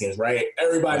the Redskins, right?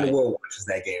 Everybody in the world watches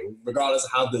that game, regardless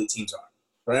of how good the teams are,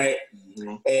 right?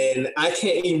 Mm-hmm. And I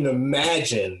can't even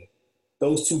imagine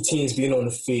those two teams being on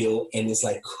the field and it's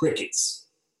like crickets.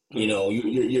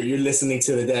 You're listening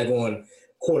to the daggone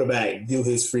quarterback do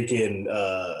his freaking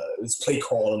his play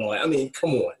call and all that. I mean,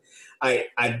 come on.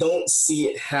 I don't see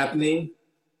it happening,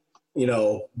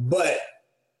 but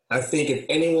I think if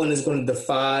anyone is going to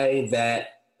defy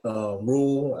that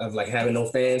rule of like having no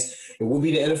fans, it will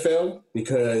be the NFL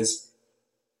because,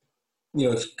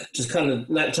 just kind of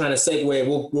not trying to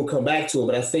segue, we'll come back to it,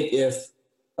 but I think if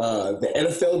the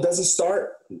NFL doesn't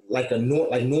start like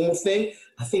normal thing,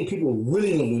 I think people are really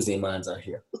going to lose their minds out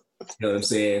here. You know what I'm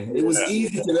saying? It was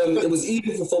easy for them. It was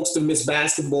easy for folks to miss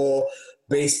basketball,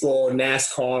 baseball,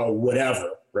 NASCAR, or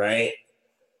whatever, right?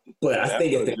 But I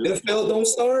think if the NFL don't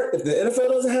start, if the NFL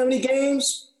doesn't have any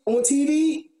games on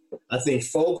TV, I think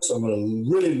folks are going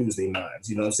to really lose their minds.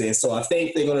 You know what I'm saying? So I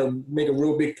think they're going to make a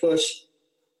real big push.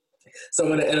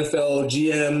 Some of the NFL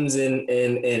GMs and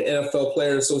NFL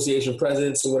Player Association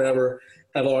presidents or whatever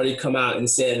have already come out and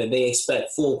said that they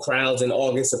expect full crowds in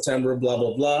August, September, blah,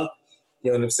 blah, blah.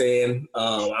 You know what I'm saying?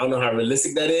 I don't know how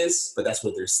realistic that is, but that's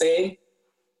what they're saying.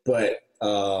 But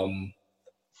I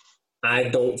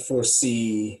don't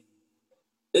foresee –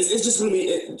 it's just going to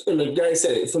be – I mean, Gary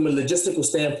said it, from a logistical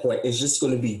standpoint, it's just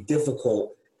going to be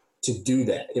difficult to do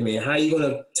that. I mean, how are you going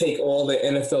to take all the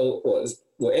NFL –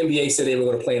 well, NBA said they were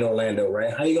going to play in Orlando,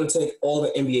 right? How are you going to take all the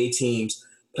NBA teams,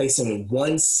 place them in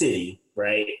one city,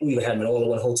 right? You either have them in all in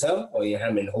one hotel or you have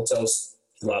them in hotels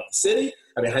throughout the city.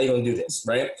 I mean, how are you going to do this,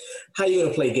 right? How are you going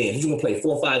to play games? You're going to play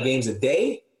 4 or 5 games a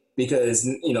day? Because,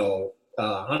 you know,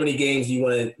 how many games do you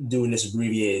want to do in this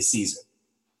abbreviated season?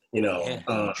 You know,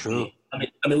 true. I mean,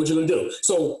 what you going to do?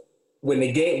 So when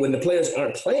the players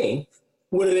aren't playing,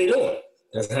 what are they doing?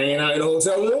 Just hanging out in a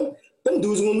hotel room? Them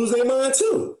dudes are going to lose their mind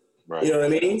too. Right. You know what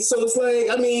I mean? So it's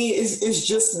like, I mean, it's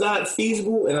just not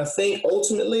feasible. And I think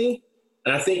ultimately,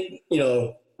 you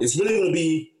know, it's really going to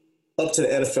be up to the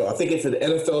NFL. I think if the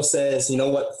NFL says, you know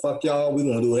what, fuck y'all, we're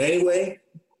going to do it anyway,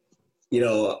 you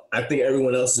know, I think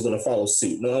everyone else is going to follow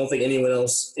suit. No, I don't think anyone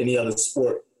else, any other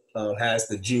sport has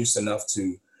the juice enough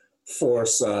to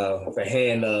force the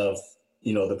hand of,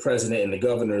 you know, the president and the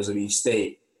governors of each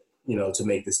state, you know, to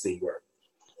make this thing work.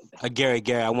 Gary,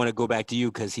 I want to go back to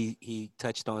you because he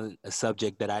touched on a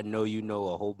subject that I know you know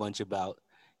a whole bunch about.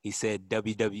 He said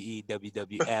WWE,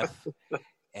 WWF,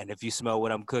 and if you smell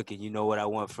what I'm cooking, you know what I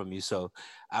want from you. So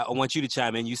I want you to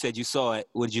chime in. You said you saw it.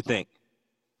 What did you think?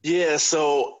 Yeah,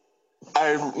 so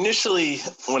I initially,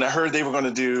 when I heard they were going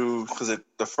to do, because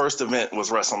the first event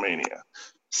was WrestleMania,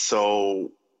 so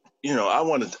you know I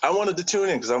wanted to tune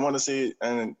in because I want to see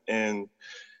it, and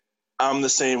I'm the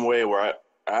same way where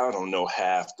I don't know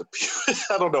half the people.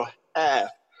 I don't know half,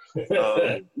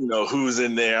 you know, who's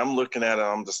in there. I'm looking at it.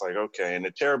 I'm just like, okay. And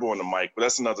they're terrible on the mic, but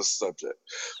that's another subject.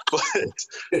 But,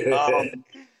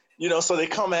 you know, so they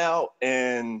come out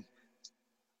and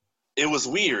it was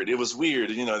weird. You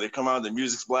know, they come out, the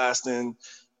music's blasting.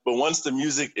 But once the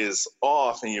music is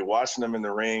off and you're watching them in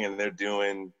the ring and they're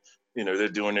doing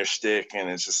their shtick, and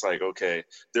it's just like, okay,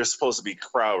 there's supposed to be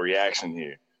crowd reaction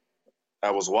here.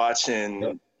 I was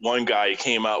watching one guy, he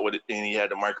came out with it and he had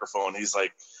the microphone. He's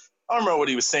like, I don't remember what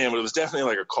he was saying, but it was definitely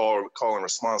like a call and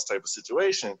response type of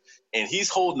situation. And he's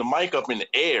holding the mic up in the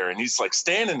air and he's like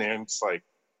standing there and it's like,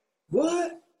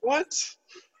 what?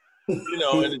 You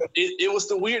know, and it was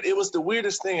the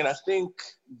weirdest thing. And I think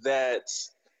that,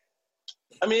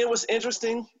 I mean, it was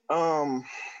interesting.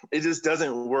 It just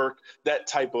doesn't work. That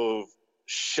type of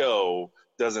show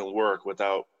doesn't work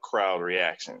without crowd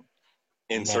reaction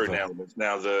in certain elements.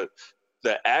 Now,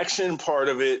 the action part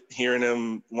of it, hearing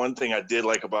them, one thing I did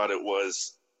like about it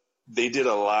was they did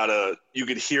you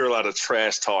could hear a lot of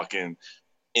trash talking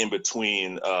in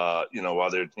between, you know, while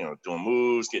they're, you know, doing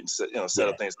moves, getting set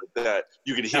up, things like that.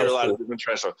 You could hear a lot of different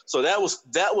trash talk. So that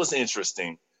was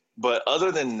interesting. But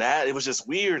other than that, it was just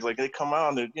weird. Like they come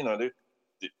out and you know,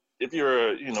 if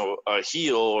you're a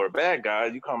heel or a bad guy,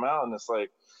 you come out and it's like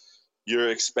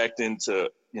you're expecting to,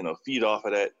 you know, feed off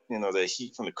of that, you know, that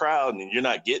heat from the crowd, and you're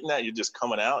not getting that. You're just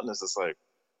coming out, and it's just like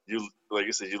like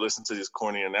you said, you listen to these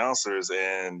corny announcers,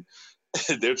 and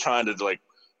they're trying to like,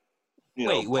 you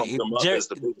know, pump them up as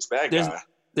the biggest bad guy.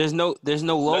 There's no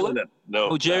Lola,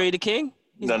 no Jerry the King.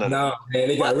 No, man,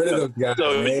 they got rid of those guys.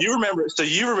 So man. You remember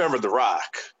The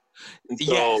Rock.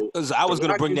 Yeah, I was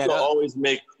going to bring that up.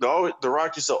 The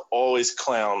Rock used to always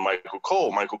clown Michael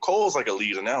Cole. Michael Cole is like a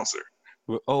lead announcer.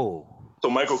 Oh. So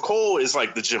Michael Cole is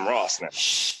like the Jim Ross now.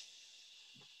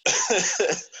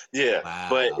 Yeah, wow.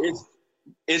 But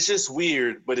it's just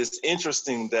weird, but it's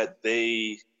interesting that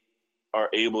they are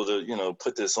able to, you know,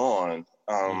 put this on.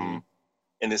 And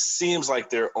it seems like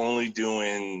they're only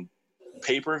doing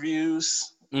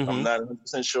pay-per-views. I'm not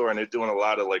 100% sure, and they're doing a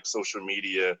lot of like social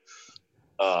media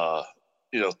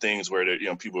you know, things where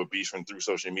people are beefing through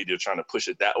social media trying to push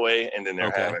it that way, and then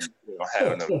they're having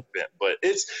an event. But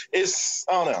it's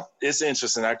I don't know, it's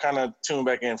interesting. I kind of tuned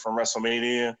back in from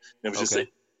WrestleMania. It was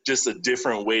just a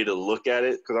different way to look at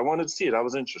it because I wanted to see it. I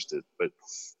was interested, but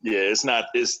yeah, it's not.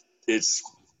 It's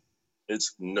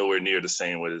nowhere near the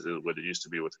same what it used to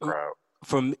be with the crowd.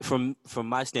 From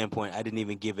my standpoint, I didn't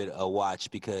even give it a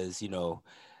watch because, you know,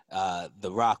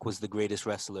 The Rock was the greatest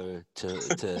wrestler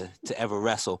to ever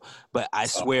wrestle. But I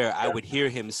swear I would hear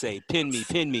him say, pin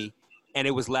me, and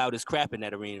it was loud as crap in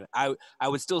that arena. I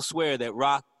would still swear that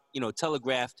Rock, you know,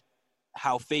 telegraphed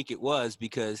how fake it was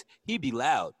because he'd be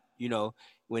loud, you know.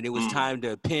 when it was time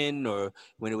to pin or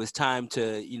when it was time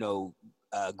to,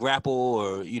 grapple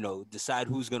or, decide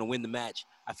who's going to win the match,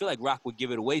 I feel like Rock would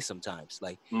give it away sometimes.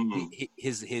 Like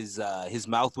his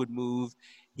mouth would move.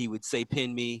 He would say,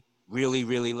 "Pin me," really,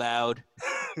 really loud.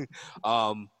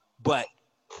 But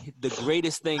the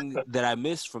greatest thing that I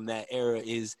miss from that era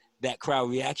is that crowd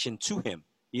reaction to him.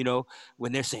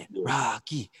 When they're saying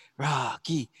Rocky,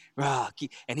 Rocky, Rocky,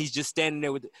 and he's just standing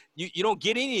there with you. You don't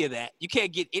get any of that. You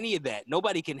can't get any of that.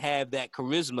 Nobody can have that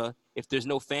charisma if there's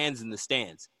no fans in the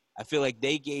stands. I feel like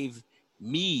they gave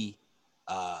me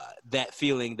that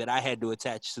feeling that I had to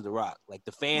attach to The Rock. Like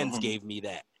the fans gave me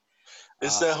that.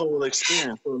 It's that whole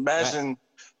experience. So imagine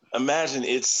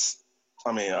it's.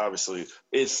 I mean, obviously,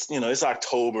 it's it's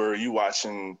October. You're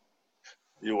watching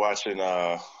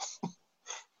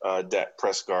Dak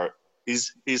Prescott.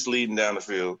 He's leading down the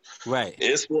field. Right.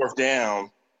 It's fourth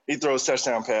down. He throws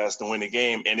touchdown pass to win the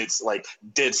game, and it's like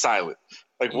dead silent.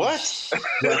 Like what?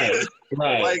 Right.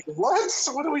 Like what?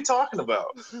 What are we talking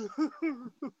about?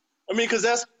 I mean, because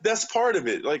that's part of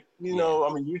it. Like I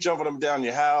mean, you jumping them down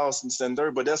your house and send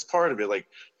third, but that's part of it. Like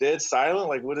dead silent.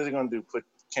 Like what are they gonna do? Put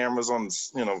cameras on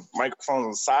microphones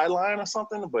on the sideline or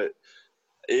something? But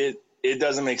it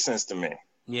doesn't make sense to me.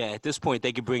 Yeah, at this point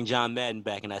they could bring John Madden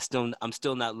back, and I'm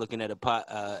still not looking at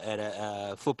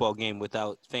a football game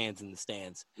without fans in the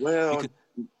stands. Well,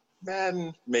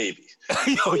 Madden, maybe.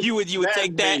 you would Madden,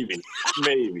 take that?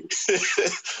 Maybe.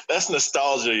 That's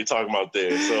nostalgia you're talking about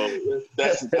there. So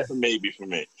that's a maybe for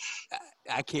me.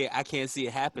 I can't see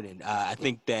it happening. I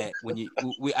think that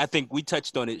I think we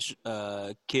touched on it,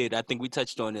 kid. I think we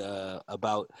touched on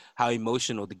about how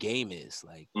emotional the game is.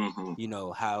 Like,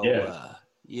 how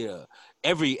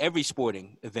every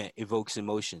sporting event evokes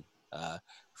emotion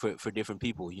for different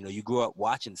people. You grew up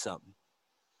watching something.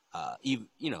 Even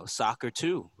soccer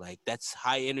too. Like that's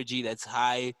high energy. That's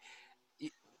high.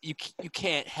 You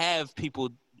can't have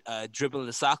people dribbling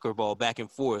a soccer ball back and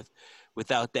forth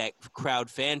without that crowd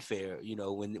fanfare.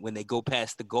 When they go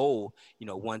past the goal,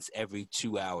 once every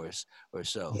 2 hours or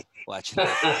so. Watching.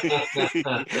 But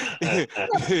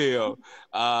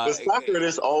soccer,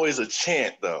 there's always a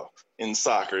chant though in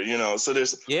soccer. So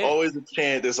there's always a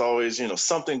chant. There's always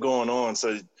something going on.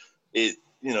 So it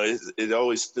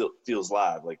always feels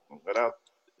live. Like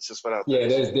it's just without. Yeah,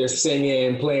 they're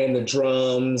singing, playing the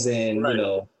drums, and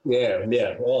all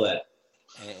that.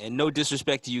 And no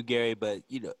disrespect to you, Gary, but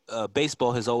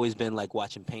baseball has always been like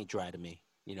watching paint dry to me.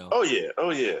 Oh yeah.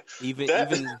 Even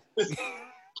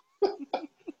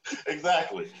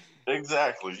Exactly.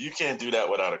 You can't do that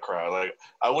without a crowd. Like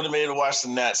I would have made it watch the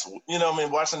Nats.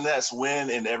 Watching the Nats win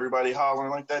and everybody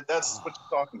hollering like that. That's what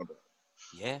you're talking about.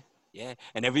 Yeah.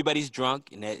 And everybody's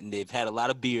drunk and they've had a lot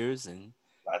of beers and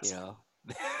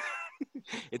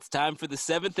it's time for the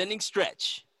 7th inning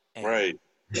stretch. And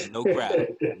no crowd.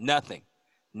 Nothing.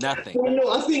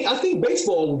 Well, I think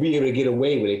baseball will be able to get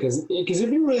away with it because if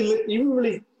you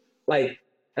really like,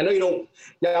 I know you don't.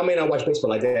 Yeah, I may not watch baseball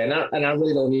like that, and I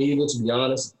really don't need it, to be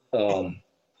honest.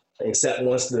 Except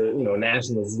once the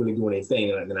Nationals really doing their thing,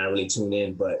 then I really tune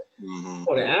in. But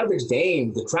on the average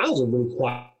game, the crowds are really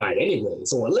quiet anyway.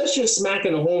 So unless you're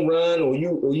smacking a home run or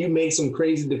you make some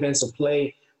crazy defensive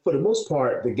play, for the most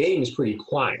part, the game is pretty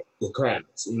quiet. The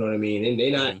crowds, you know what I mean, and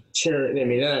they're not cheering. I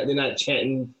mean, they're not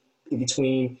chanting in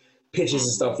between pitches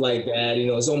and stuff like that.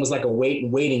 It's almost like a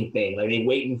waiting thing. Like they're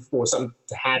waiting for something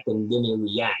to happen, then they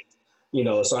react.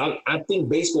 So I think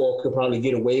baseball could probably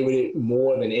get away with it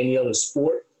more than any other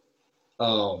sport.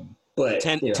 But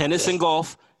tennis and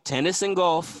golf. Tennis and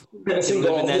golf. Yeah. I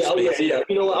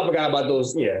forgot about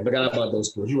those. Yeah, I forgot about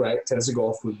those sports. You're right. Tennis and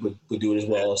golf would do it as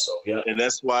well. So yeah. And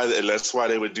that's why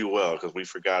they would do well because we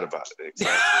forgot about it.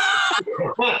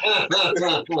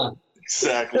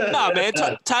 Exactly. Nah, man.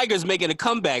 Tiger's making a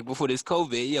comeback before this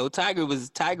COVID.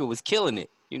 Tiger was killing it.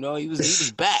 He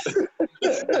was back.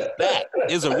 Back.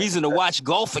 There's a reason to watch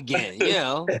golf again.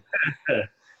 Yeah,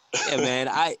 man.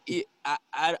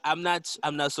 I'm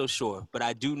not so sure, but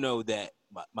I do know that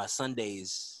my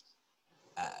Sundays,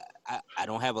 I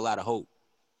don't have a lot of hope.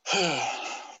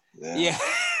 Yeah.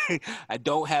 I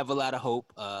don't have a lot of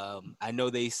hope. I know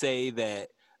they say that.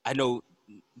 I know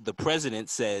the president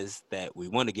says that we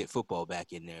want to get football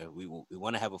back in there. We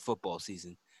want to have a football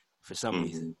season for some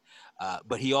reason.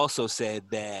 But he also said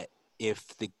that if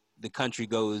the country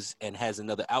goes and has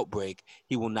another outbreak,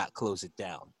 he will not close it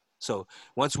down. So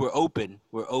once we're open,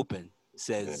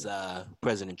 says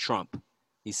President Trump.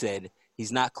 He said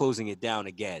he's not closing it down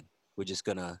again. We're just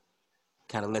going to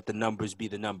kind of let the numbers be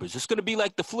the numbers. It's going to be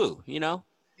like the flu,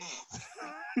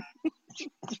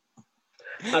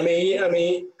 And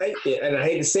I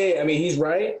hate to say it. I mean, he's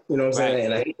right. You know what I'm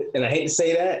saying? Right. And I hate to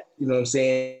say that. You know what I'm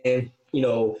saying?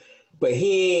 But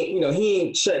he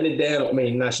ain't shutting it down. I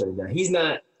mean, not shutting it down. He's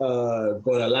not going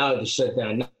to allow it to shut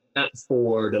down. Not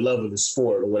for the love of the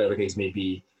sport or whatever the case may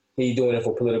be. He's doing it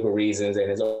for political reasons and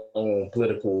his own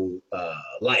political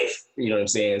life. You know what I'm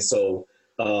saying? So,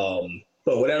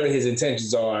 but whatever his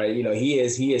intentions are, he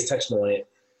is touching on it.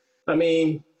 I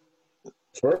mean,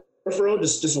 for real,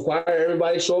 just require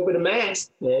everybody to show up in a mask,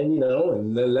 and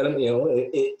and let them,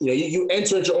 you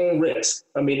enter at your own risk.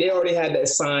 I mean, they already had that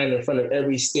sign in front of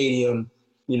every stadium,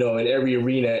 in every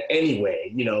arena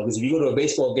anyway. Because if you go to a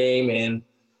baseball game and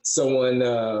someone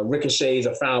ricochets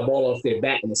a foul ball off their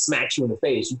bat and it smacks you in the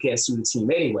face, you can't sue the team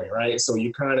anyway, right? So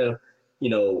you kind of,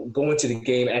 go into the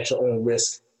game at your own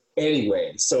risk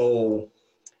anyway. So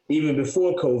even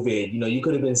before COVID, you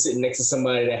could have been sitting next to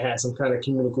somebody that had some kind of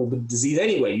communicable disease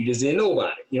anyway. You just didn't know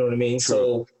about it. You know what I mean?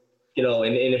 True. So,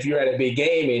 and if you're at a big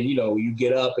game and, you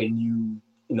get up and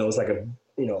it's like a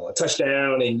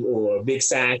touchdown or a big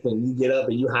sack and you get up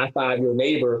and you high five your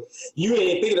neighbor, you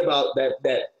ain't thinking about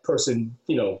that person,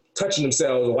 touching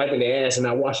themselves or wiping their ass and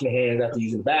not washing their hands after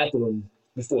using the bathroom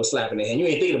before slapping their hand. You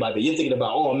ain't thinking about that. You're thinking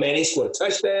about, oh man, they scored a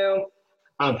touchdown.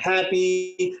 I'm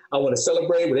happy. I want to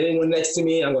celebrate with anyone next to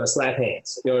me. I'm going to slap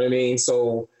hands. You know what I mean?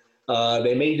 So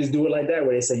they may just do it like that,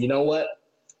 where they say, you know what?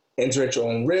 Enter at your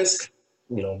own risk.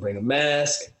 Bring a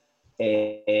mask,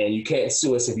 and you can't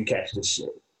sue us if you catch this shit.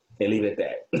 And leave it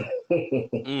at that.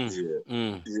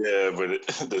 Yeah,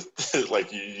 but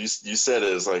like you said,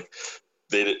 it's like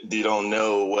they don't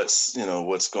know what's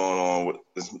going on,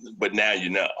 but now you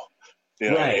know.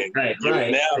 Right.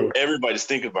 Now everybody's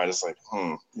thinking about it. It's like,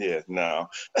 no.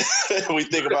 we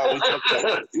talk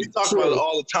about it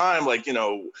all the time. Like,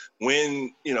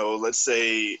 when, let's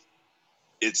say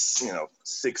it's,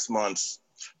 6 months,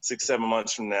 7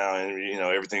 months from now and,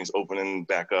 everything's opening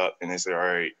back up and they say, all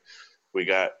right, we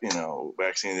got,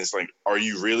 vaccine. It's like, are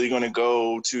you really going to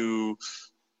go to,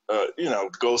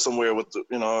 go somewhere with,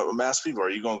 a mass of people?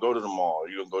 Are you going to go to the mall? Are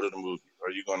you going to go to the movie? Are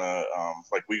you going to,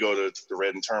 like we go to the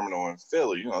Redden Terminal in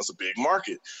Philly, it's a big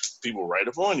market. People right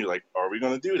up on you, like, are we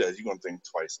going to do that? You're going to think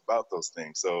twice about those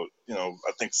things. So,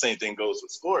 I think the same thing goes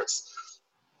with sports.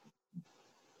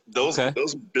 Those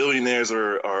billionaires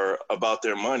are about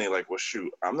their money. Like, well,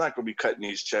 shoot, I'm not going to be cutting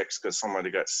these checks because somebody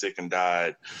got sick and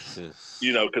died,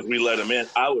 because we let them in.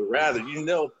 I would rather,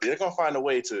 they're going to find a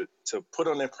way to put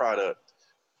on their product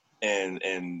and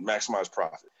maximize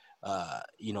profit.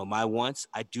 My wants,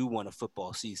 I do want a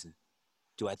football season.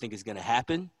 Do I think it's going to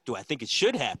happen? Do I think it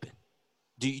should happen?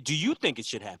 Do you think it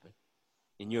should happen,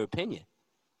 in your opinion?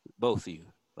 Both of you.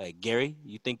 Like, Gary,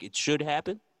 you think it should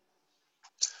happen?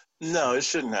 No, it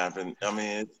shouldn't happen. I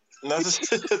mean, nothing's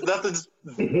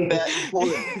that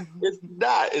important. It's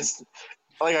not. It's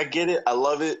like, I get it. I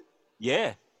love it.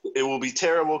 Yeah. It will be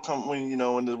terrible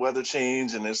when the weather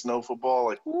change and there's no football.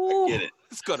 Like, ooh, I get it.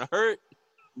 It's going to hurt.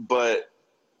 But,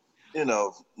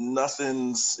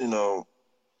 nothing's,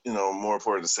 more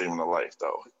important than saving a life,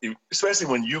 though. Especially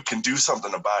when you can do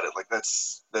something about it. Like,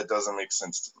 that doesn't make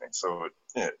sense to me. So,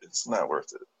 it's not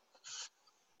worth it.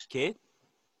 Kid?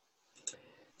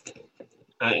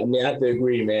 I have to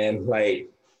agree, man. Like,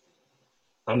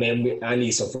 I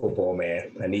need some football,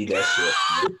 man. I need that shit.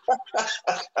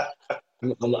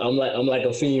 I'm like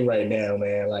a fiend right now,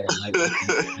 man. Like, I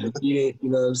need it. You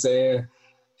know what I'm saying?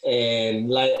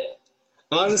 And like,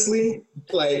 honestly,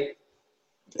 like,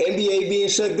 NBA being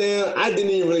shut down, I didn't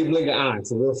even really blink an eye,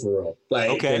 for real. Like,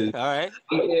 okay, all right.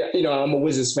 I'm a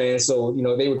Wizards fan, so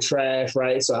they were trash,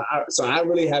 right? So I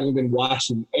really haven't been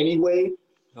watching anyway.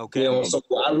 Okay. So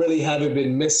I really haven't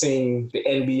been missing the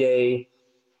NBA,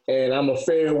 and I'm a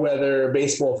fair weather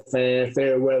baseball fan,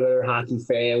 fair weather hockey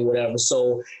fan, whatever.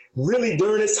 So really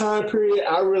during this time period,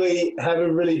 I really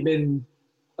haven't really been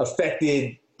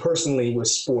affected personally with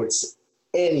sports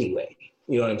anyway.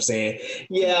 You know what I'm saying?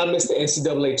 Yeah, I missed the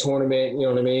NCAA tournament, you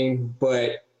know what I mean?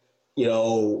 But,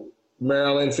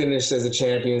 Maryland finished as the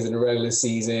champions in the regular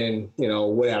season,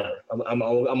 whatever. I'm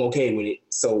okay with it.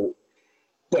 So,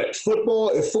 but if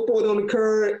football don't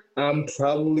occur, I'm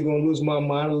probably going to lose my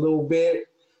mind a little bit.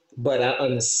 But I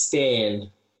understand,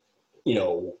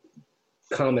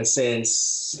 common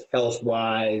sense,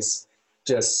 health-wise,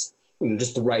 just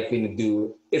the right thing to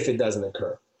do if it doesn't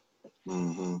occur.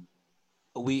 Mm-hmm.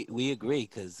 We agree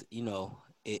because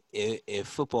if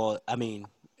football, I mean,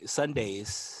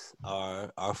 Sundays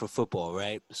are for football,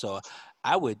 right? So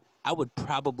I would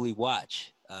probably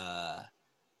watch.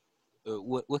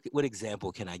 What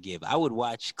example can I give? I would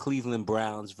watch Cleveland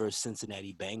Browns versus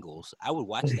Cincinnati Bengals. I would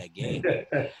watch that game. You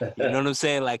know what I'm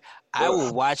saying? Like, I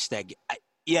will watch that.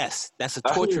 Yes, that's a I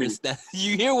hear torturous. you. That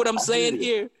you hear what I'm I hear saying you.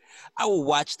 here? I will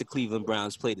watch the Cleveland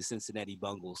Browns play the Cincinnati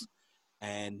Bengals,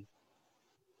 and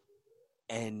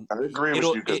I agree with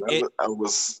it'll you because it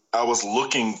I was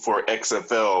looking for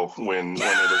XFL when it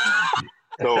was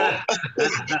so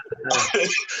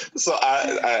so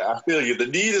I feel you. The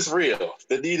need is real.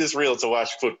 The need is real to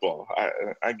watch football.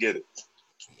 I get it.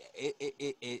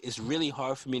 it's really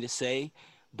hard for me to say,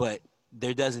 but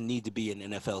there doesn't need to be an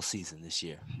NFL season this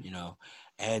year,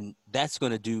 and that's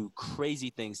going to do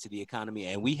crazy things to the economy,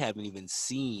 and we haven't even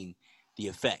seen the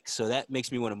effects. So that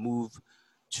makes me want to move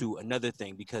to another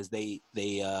thing because they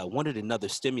wanted another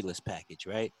stimulus package,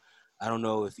 right? I don't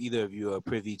know if either of you are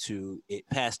privy to it.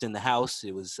 Passed in the House.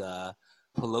 It was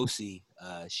Pelosi.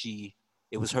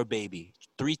 It was her baby.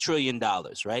 $3 trillion,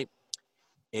 right?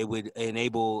 It would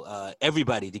enable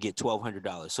everybody to get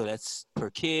 $1,200. So that's per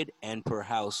kid and per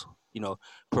house,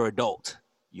 per adult.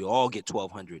 You all get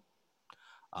 $1,200,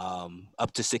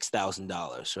 up to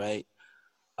 $6,000, right?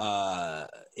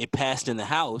 It passed in the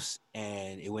House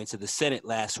and it went to the Senate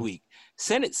last week.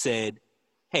 Senate said,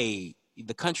 "Hey,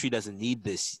 the country doesn't need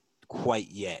this quite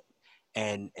yet."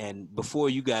 And before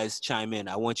you guys chime in,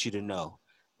 I want you to know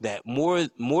that more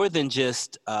than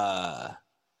just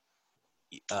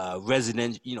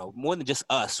resident, more than just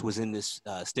us was in this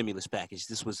stimulus package.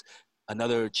 This was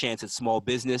another chance at small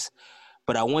business.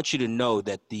 But I want you to know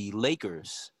that the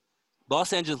Los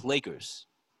Angeles Lakers,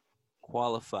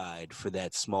 qualified for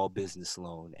that small business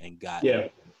loan and got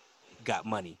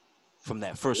money from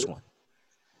that first one.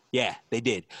 Yeah, they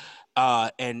did.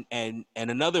 And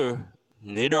another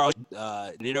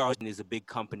Nidar is a big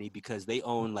company because they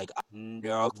own like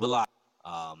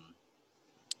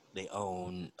they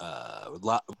own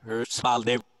her spa,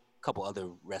 a couple other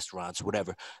restaurants,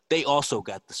 whatever. They also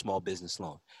got the small business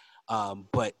loan,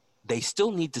 but they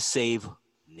still need to save.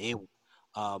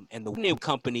 And the New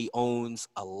company owns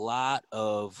a lot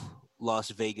of Las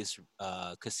Vegas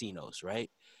casinos, right?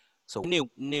 So New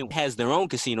has their own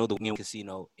casino, the New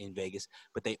Casino in Vegas,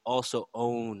 but they also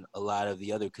own a lot of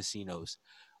the other casinos.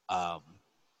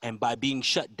 And by being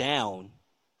shut down,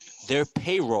 their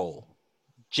payroll,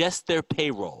 just their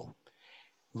payroll,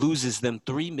 loses them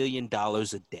 $3 million a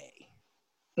day.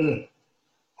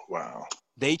 Wow.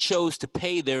 They chose to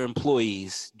pay their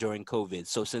employees during COVID.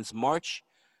 So since March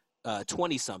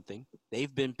 20-something,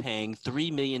 they've been paying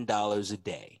 $3 million a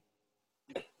day.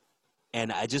 And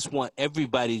I just want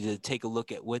everybody to take a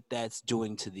look at what that's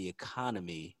doing to the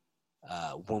economy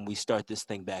when we start this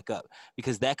thing back up.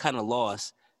 Because that kind of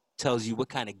loss tells you what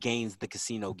kind of gains the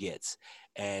casino gets.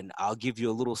 And I'll give you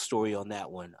a little story on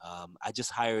that one. I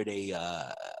just hired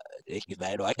to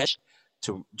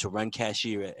run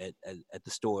cashier at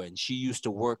the store, and she used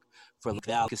to work for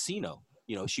Val Casino.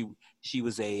 She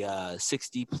was a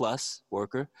 60-plus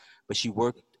worker, but she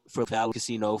worked for Val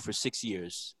Casino for 6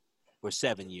 years or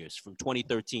 7 years, from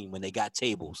 2013 when they got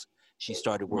tables. She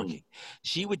started working.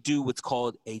 She would do what's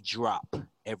called a drop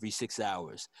every 6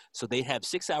 hours. So they have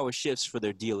 6-hour shifts for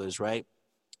their dealers, right?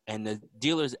 And the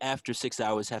dealers after 6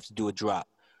 hours have to do a drop.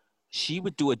 She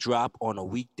would do a drop on a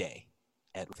weekday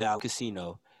at Val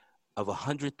Casino of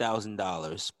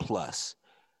 $100,000 plus,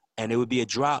 and it would be a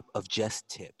drop of just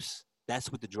tips.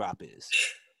 That's what the drop is.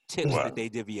 Tips that they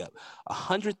divvy up.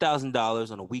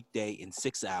 $100,000 on a weekday in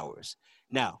 6 hours.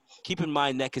 Now, keep in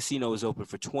mind that casino is open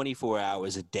for 24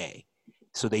 hours a day.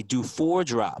 So they do 4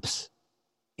 drops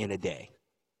in a day,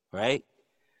 right?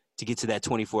 To get to that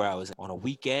 24 hours. On a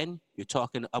weekend, you're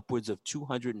talking upwards of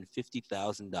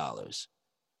 $250,000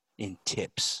 in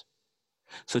tips.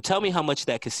 So tell me how much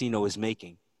that casino is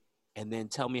making, and then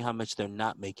tell me how much they're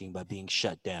not making by being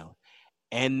shut down.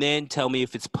 And then tell me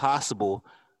if it's possible,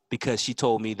 because she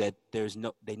told me that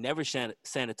they never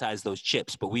sanitize those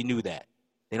chips, but we knew that.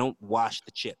 They don't wash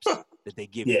the chips that they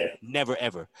give you. Never,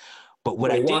 ever. But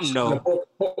what I didn't know...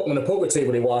 On the poker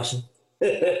table, they wash them.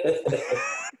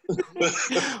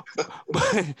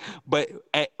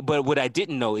 but what I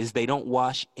didn't know is they don't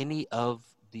wash any of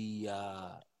the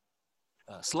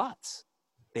slots.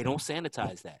 They don't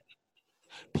sanitize that.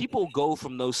 People go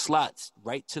from those slots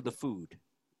right to the food.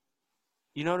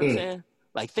 You know what I'm saying?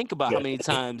 Like, think about how many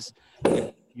times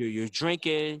you're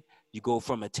drinking, you go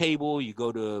from a table, you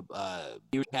go to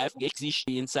you have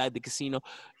inside the casino,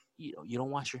 you don't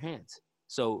wash your hands.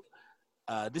 So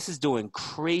this is doing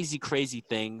crazy, crazy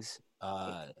things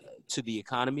to the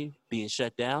economy being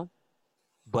shut down.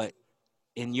 But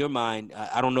in your mind,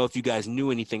 I don't know if you guys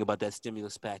knew anything about that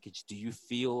stimulus package. Do you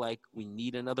feel like we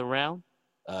need another round?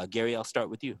 Gary, I'll start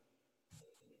with you.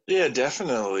 Yeah,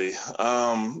 definitely.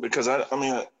 Because I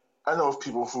know of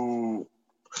people who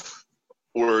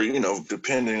were,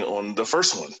 depending on the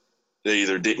first one, they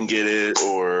either didn't get it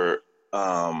or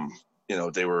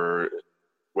they were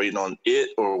waiting on it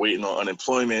or waiting on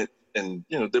unemployment, and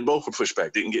they both were pushed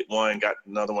back. Didn't get one, got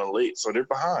another one late, so they're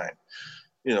behind.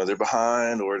 They're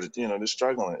behind, or they're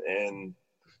struggling, and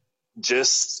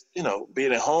just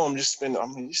being at home, you're spending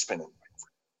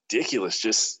ridiculous,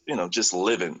 just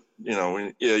living.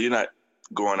 You're not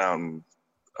going out and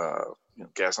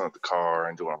gassing up the car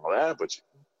and doing all that, but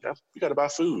you got to buy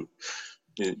food.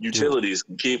 Utilities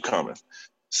keep coming.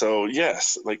 So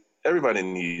yes, like everybody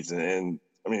needs, and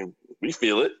I mean we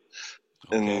feel it,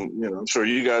 okay. And I'm sure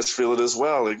you guys feel it as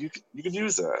well. Like you could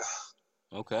use that.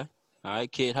 Okay, all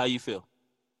right, Kid, how you feel?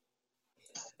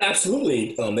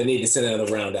 Absolutely, they need to send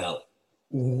another round out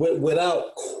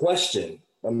without question.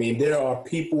 I mean, there are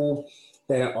people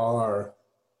that are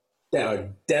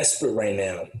desperate right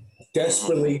now,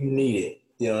 desperately needed.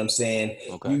 You know what I'm saying?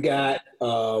 Okay. You got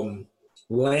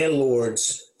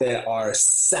landlords that are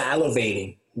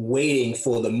salivating, waiting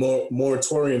for the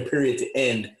moratorium period to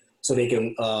end so they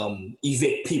can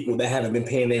evict people that haven't been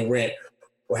paying their rent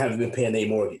or haven't been paying their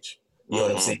mortgage. You know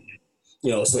what I'm saying?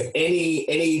 So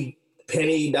any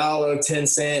penny, dollar, 10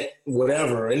 cent,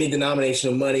 whatever, any denomination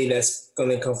of money that's going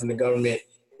to come from the government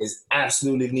is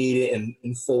absolutely needed,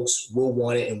 and folks will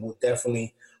want it and will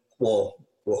definitely, will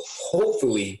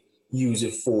hopefully use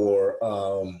it for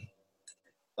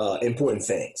important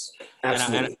things.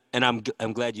 Absolutely. And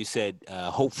I'm glad you said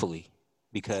hopefully,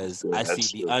 because I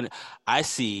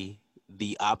see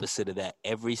the opposite of that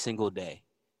every single day.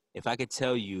 If I could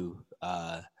tell you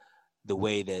the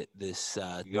way that this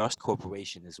Yarst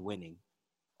Corporation is winning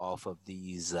off of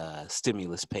these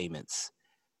stimulus payments,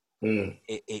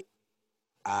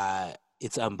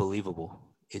 it's unbelievable.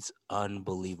 It's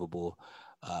unbelievable.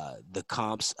 The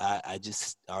comps,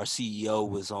 our CEO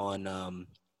was on,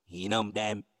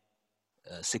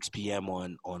 6 p.m.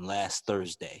 on last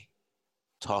Thursday,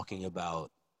 talking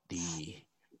about the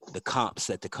comps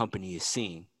that the company is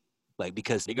seeing. Like,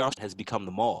 because Yarst has become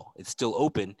the mall. It's still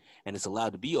open, and it's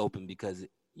allowed to be open because,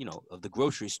 of the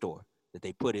grocery store that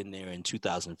they put in there in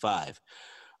 2005.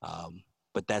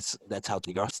 But that's how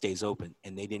the Yarst stays open,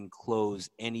 and they didn't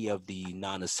close any of the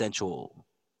non-essential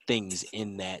things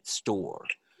in that store.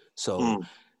 So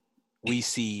we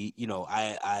see,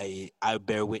 I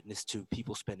bear witness to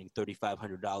people spending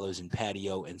 $3,500 in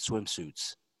patio and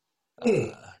swimsuits.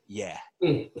 Yeah.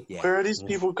 Where are these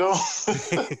people going?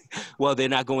 Well, they're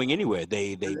not going anywhere.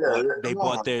 They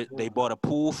bought a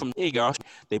pool from Yarst.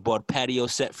 They bought a patio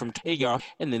set from Yarst,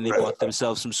 and then they bought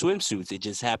themselves some swimsuits. It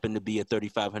just happened to be a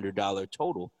 $3,500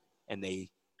 total, and they,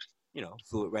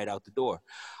 flew it right out the door.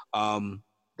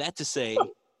 That to say,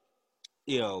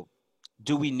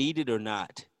 do we need it or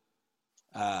not?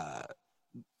 I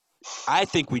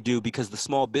think we do, because the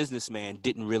small businessman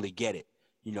didn't really get it.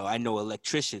 I know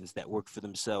electricians that work for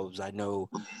themselves. I know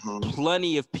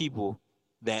plenty of people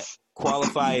that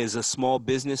qualify as a small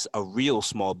business, a real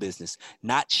small business,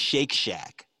 not Shake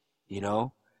Shack,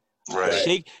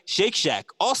 Right. Shake Shack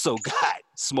also got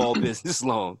small business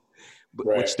loan,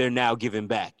 which they're now giving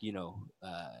back,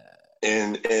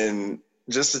 And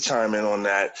just to chime in on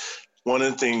that, one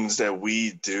of the things that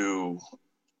we do,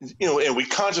 and we're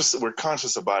conscious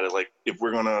about it. Like, if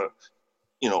we're gonna,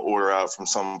 order out from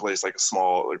some place like a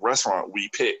small restaurant, we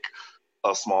pick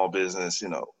a small business,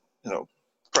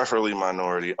 preferably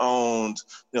minority owned,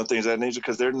 things of that nature,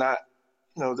 because they're not,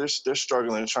 they're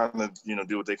struggling, trying to,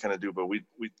 do what they kind of do. But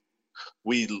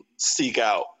we seek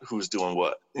out who's doing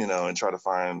what, and try to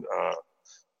find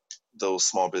those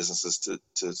small businesses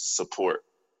to support,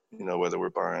 whether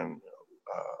we're buying,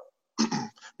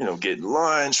 getting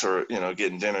lunch or,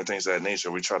 getting dinner, things of that nature.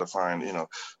 We try to find,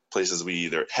 places we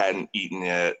either hadn't eaten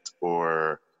yet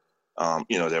or,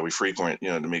 that we frequent,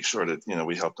 to make sure that,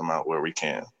 we help them out where we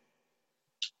can.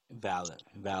 Valid.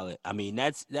 I mean,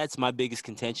 that's my biggest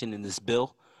contention in this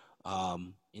bill,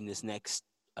 in this next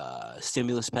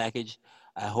stimulus package.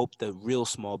 I hope the real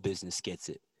small business gets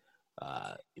it.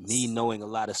 Me knowing a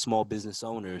lot of small business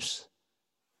owners,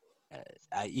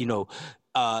 the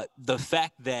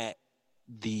fact that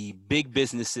the big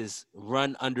businesses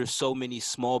run under so many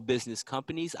small business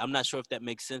companies, I'm not sure if that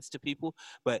makes sense to people,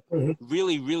 but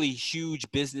really, really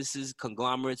huge businesses,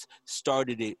 conglomerates,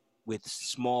 started it with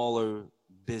smaller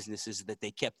businesses that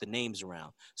they kept the names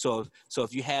around. So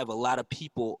if you have a lot of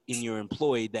people in your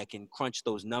employ that can crunch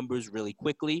those numbers really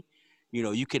quickly,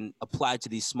 you can apply to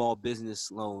these small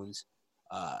business loans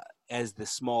as the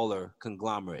smaller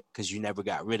conglomerate, because you never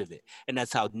got rid of it. And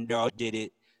that's how Nero did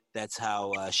it. That's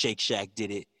how Shake Shack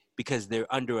did it, because they're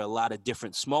under a lot of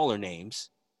different smaller names,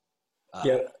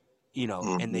 and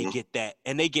they get that,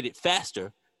 and they get it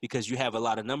faster because you have a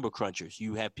lot of number crunchers.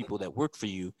 You have people that work for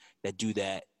you that do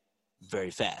that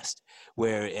very fast.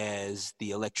 Whereas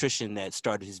the electrician that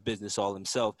started his business all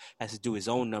himself has to do his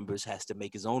own numbers, has to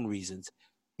make his own reasons.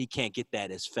 He can't get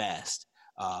that as fast.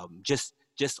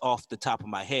 Just off the top of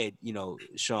my head, you know,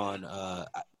 Sean,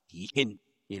 he didn't,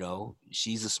 you know,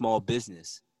 she's a small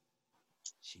business.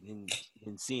 She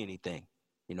didn't see anything,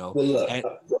 you know. Well, look,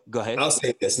 go ahead. I'll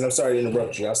say this, and I'm sorry to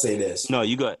interrupt you. I'll say this. No,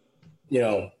 you go ahead. You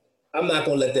know, I'm not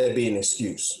going to let that be an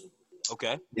excuse.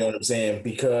 Okay. You know what I'm saying?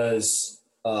 Because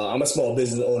I'm a small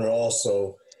business owner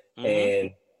also,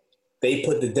 and they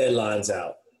put the deadlines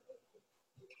out.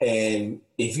 And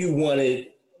if you wanted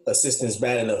assistance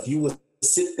bad enough, you would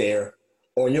sit there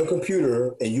on your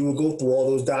computer and you would go through all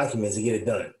those documents and get it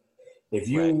done. If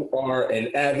you are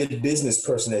an avid business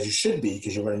person, as you should be,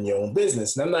 because you're running your own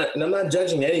business, and I'm not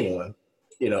judging anyone,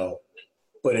 you know,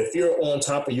 but if you're on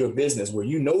top of your business where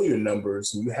you know your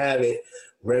numbers and you have it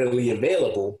readily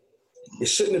available, it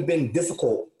shouldn't have been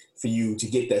difficult for you to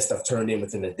get that stuff turned in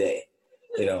within a day,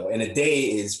 you know, and a day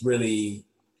is really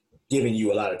giving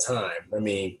you a lot of time. I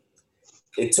mean,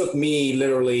 it took me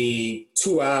literally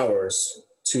 2 hours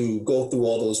to go through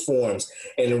all those forms.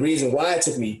 And the reason why it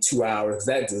took me 2 hours,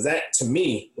 that to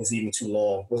me is even too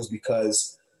long, was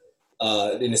because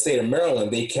in the state of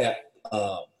Maryland, they kept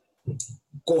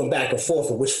going back and forth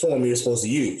of which form you're supposed to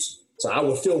use. So I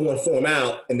would fill one form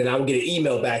out, and then I would get an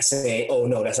email back saying, oh,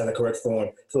 no, that's not the correct form.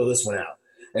 Fill this one out.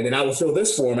 And then I would fill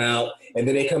this form out, and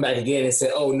then they come back again and say,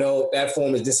 oh, no, that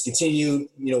form is discontinued.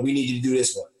 You know, we need you to do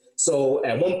this one. So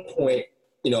at one point,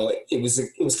 you know, it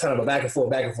was kind of a back and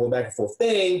forth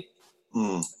thing.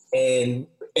 And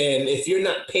if you're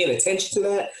not paying attention to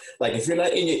that, like if you're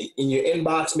not in your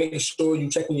inbox, making sure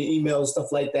you're checking your emails,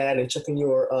 stuff like that, and checking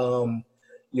your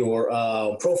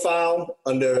profile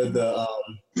under the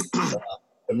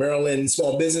Maryland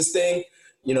small business thing,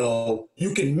 you know,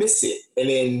 you can miss it. And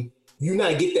then you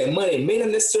not get that money. It may not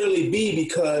necessarily be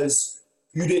because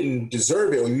you didn't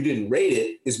deserve it or you didn't rate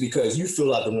it. It's because you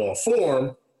filled out the wrong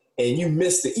form and you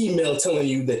missed the email telling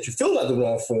you that you filled out the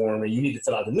wrong form and you need to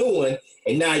fill out the new one.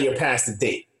 And now you're past the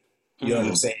date. You know what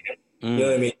I'm saying? You know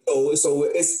what I mean?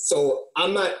 So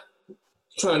I'm not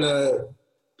trying to,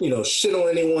 you know, shit on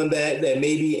anyone that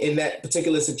may be in that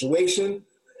particular situation.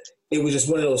 It was just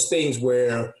one of those things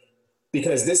where,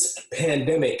 because this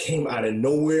pandemic came out of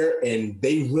nowhere and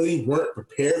they really weren't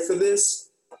prepared for this.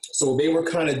 So they were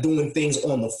kind of doing things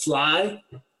on the fly.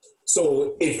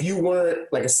 So if you weren't,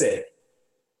 like I said,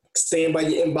 staying by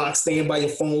your inbox, staying by your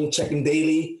phone, checking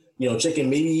daily, you know, checking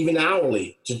maybe even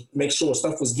hourly to make sure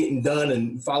stuff was getting done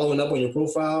and following up on your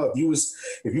profile. If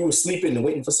you were sleeping and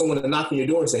waiting for someone to knock on your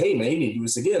door and say, hey man, you need to do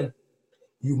this again,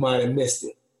 you might have missed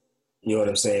it. You know what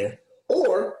I'm saying?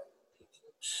 Or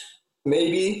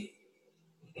maybe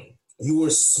you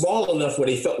were small enough where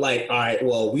they felt like, all right,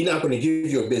 well, we're not going to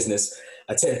give your business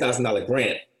a $10,000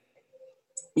 grant,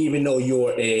 even though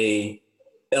you're a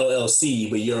LLC,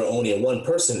 but you're only a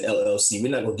one-person LLC.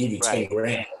 We're not going to give you 10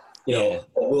 grand, you know.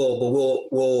 But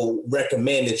we'll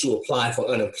recommend that you apply for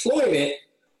unemployment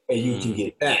and you can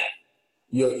get that.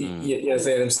 You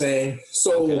understand what I'm saying?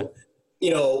 So,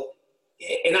 you know,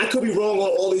 and I could be wrong on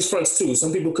all these fronts too.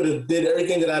 Some people could have did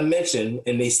everything that I mentioned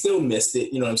and they still missed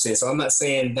it. You know what I'm saying? So I'm not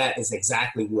saying that is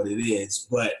exactly what it is,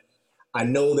 but I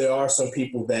know there are some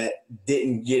people that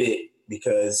didn't get it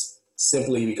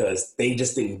simply because they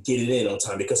just didn't get it in on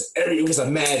time, because it was a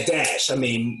mad dash. I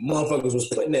mean, motherfuckers was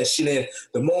putting that shit in.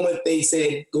 The moment they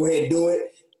said, go ahead and do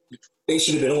it, they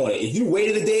should have been on it. If you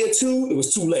waited a day or two, it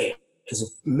was too late,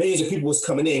 because millions of people was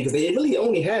coming in, because they really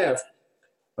only have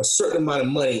a certain amount of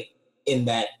money in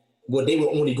that, what they were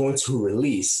only going to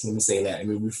release. Let me say that. Let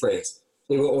me rephrase.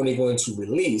 They were only going to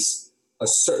release a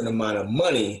certain amount of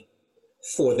money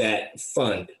for that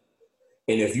fund.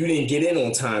 And if you didn't get in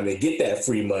on time to get that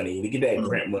free money, to get that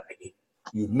grant money,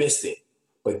 you missed it.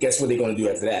 But guess what they're going to do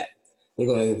after that? They're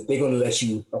going to let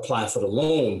you apply for the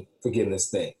loan forgiveness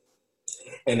thing.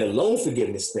 And the loan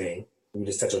forgiveness thing, let me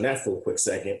just touch on that for a quick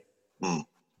second.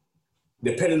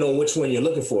 Depending on which one you're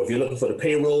looking for. If you're looking for the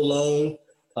payroll loan,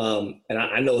 and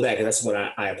I know that because that's what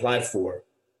I applied for,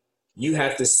 you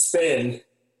have to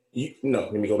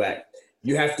let me go back.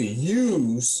 You have to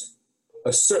use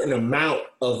a certain amount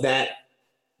of that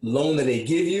loan that they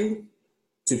give you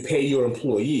to pay your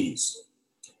employees.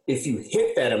 If you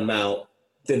hit that amount,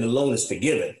 then the loan is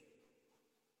forgiven.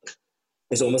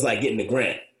 It's almost like getting a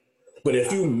grant. But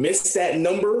if you miss that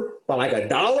number by like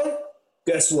 $1,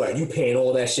 guess what? You paying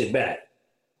all that shit back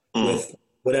with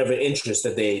whatever interest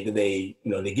that they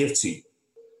give to you.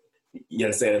 You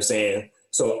understand what I'm saying?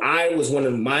 So I was one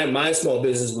of my small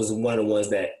business was one of the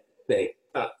ones that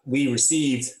we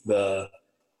received the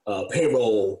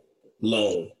payroll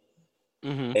loan.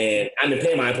 Mm-hmm. And I've been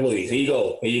paying my employees. Here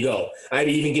you go. I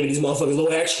be even giving these motherfuckers a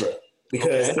little extra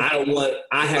because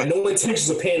I have no intentions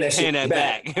of paying that shit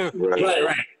back.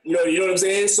 Right. You know what I'm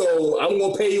saying? So I'm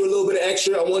gonna pay you a little bit of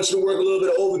extra. I want you to work a little bit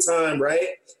of overtime,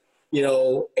 right? You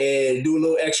know, and do a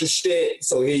little extra shit.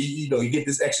 So here, you get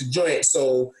this extra joint.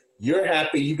 So you're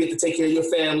happy. You get to take care of your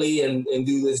family and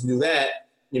do this, and do that.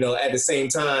 You know, at the same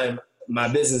time, my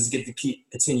business get to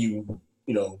continue,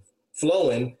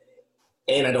 flowing.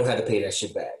 And I don't have to pay that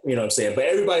shit back. You know what I'm saying? But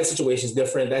everybody's situation is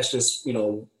different. That's just,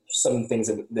 some of the things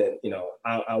that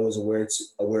I was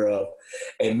aware of.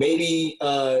 And maybe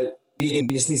he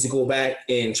just needs to go back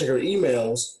and check our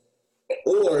emails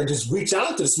or just reach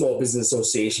out to the Small Business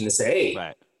Association and say,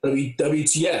 hey,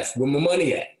 WTF, where my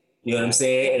money at? You know what I'm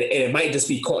saying? And it might just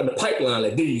be caught in the pipeline,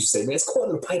 like Diddy used to say, man, it's caught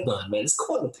in the pipeline, man. It's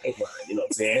caught in the pipeline. You know what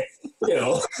I'm saying?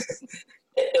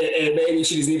 And maybe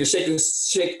she just need to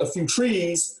shake a few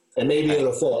trees. And maybe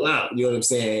it'll fall out. You know what I'm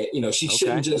saying? She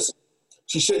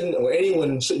shouldn't, or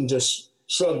anyone shouldn't just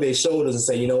shrug their shoulders and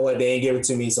say, you know what, they ain't give it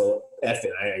to me, so F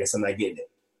it. I guess I'm not getting it.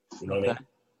 You know what I mean?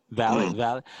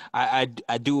 Valid.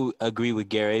 I do agree with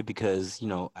Gary because,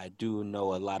 I do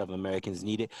know a lot of Americans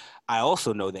need it. I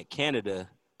also know that Canada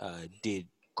did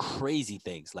crazy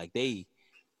things. Like they,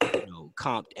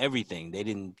 comped everything. They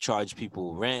didn't charge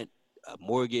people rent,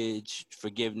 mortgage,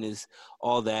 forgiveness,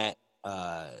 all that.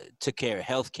 Took care of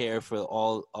health care for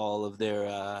all of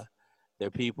their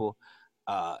people.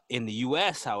 In the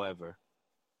U.S., however,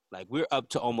 like we're up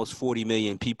to almost 40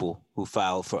 million people who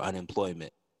filed for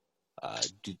unemployment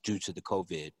due to the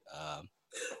COVID.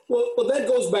 Well, that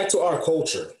goes back to our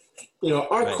culture.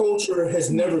 Our culture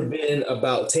has never been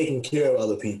about taking care of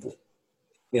other people.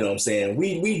 You know what I'm saying?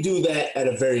 We do that at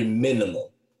a very minimum,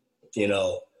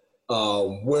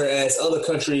 whereas other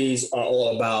countries are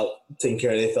all about taking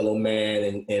care of their fellow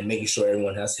man and making sure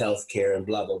everyone has health care and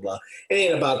blah, blah, blah. It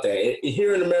ain't about that.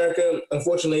 Here in America,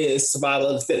 unfortunately, it's survival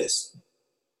of the fittest.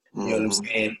 You know what I'm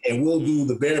saying? And we'll do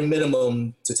the bare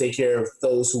minimum to take care of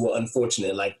those who are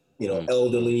unfortunate, like,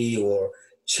 elderly or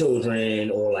children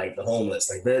or like the homeless,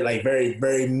 like very,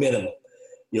 very minimum.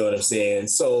 You know what I'm saying?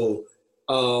 So,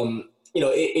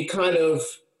 it kind of,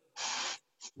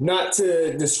 not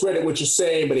to discredit what you're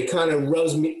saying, but it kind of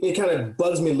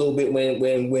bugs me a little bit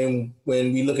when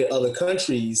we look at other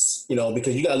countries,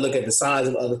 because you got to look at the size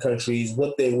of other countries,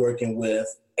 what they're working with,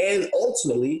 and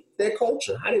ultimately their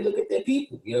culture, how they look at their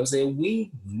people. You know what I'm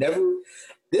saying?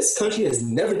 This country has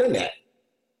never done that.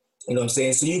 You know what I'm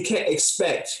saying? So you can't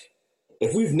expect,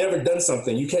 if we've never done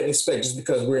something, you can't expect just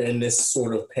because we're in this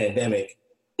sort of pandemic,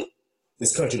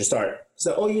 this country to start.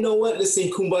 So, you know what? Let's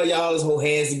sing Kumbaya, let's hold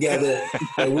hands together,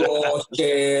 and we'll all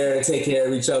share and take care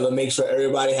of each other, make sure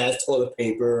everybody has toilet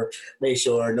paper, make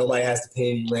sure nobody has to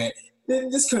pay any rent.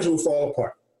 This country will fall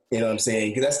apart. You know what I'm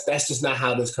saying? Because that's just not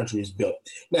how this country is built.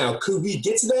 Now, could we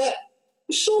get to that?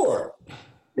 Sure.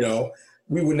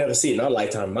 We would never see it in our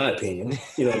lifetime, in my opinion.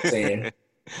 You know what I'm saying?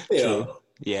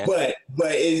 Yeah. But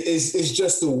it's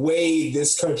just the way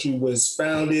this country was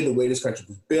founded, the way this country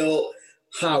was built,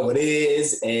 how it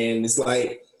is, and it's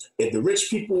like if the rich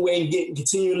people ain't getting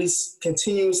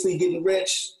continuously getting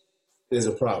rich, there's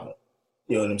a problem.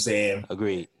 You know what I'm saying?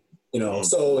 Agreed.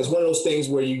 So it's one of those things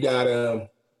where you gotta,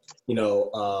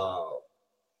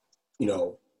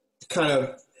 kind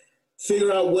of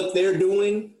figure out what they're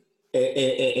doing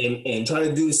and try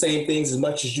to do the same things as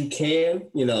much as you can,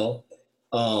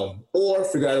 or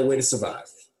figure out a way to survive.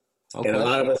 Okay. And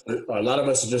a lot of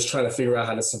us are just trying to figure out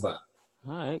how to survive.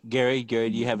 All right, Gary, do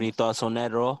you have any thoughts on that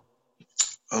at all?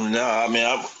 No, I mean,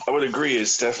 I would agree.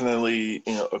 It's definitely,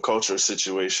 a culture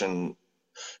situation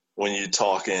when you're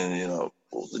talking,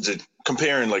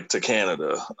 comparing like to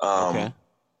Canada. Okay.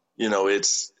 You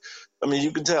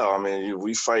can tell.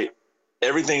 We fight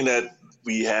everything that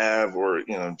we have, or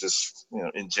just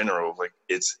in general, like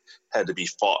it's had to be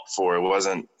fought for. It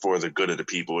wasn't for the good of the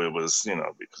people. It was,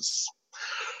 because.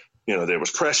 There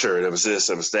was pressure, there was this,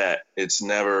 there was that. It's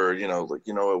never, what,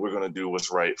 we're going to do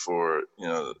what's right for,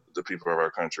 the people of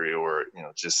our country, or,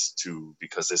 just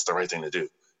because it's the right thing to do.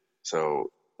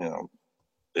 So,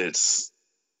 it's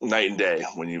night and day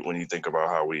when you think about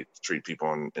how we treat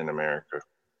people in America.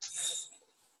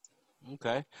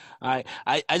 Okay. All right.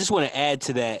 I just want to add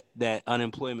to that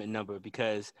unemployment number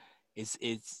because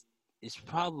it's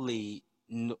probably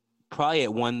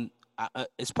at one,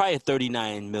 it's probably at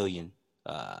 39 million.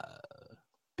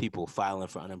 People filing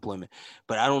for unemployment,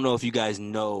 but I don't know if you guys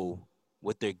know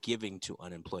what they're giving to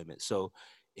unemployment. So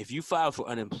if you file for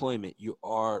unemployment, you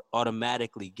are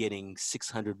automatically getting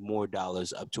 $600 more up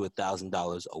to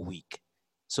 $1,000 a week.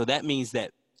 So that means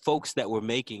that folks that were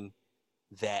making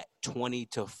that $20,000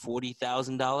 to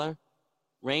 $40,000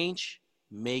 range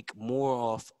make more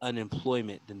off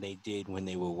unemployment than they did when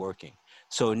they were working.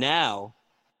 So now,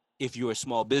 if you're a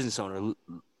small business owner,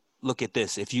 look at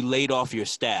this. If you laid off your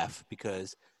staff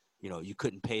because, you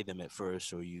couldn't pay them at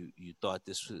first, or you thought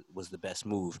this was the best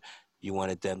move, you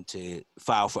wanted them to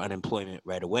file for unemployment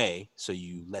right away, so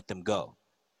you let them go.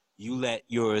 You let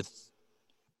your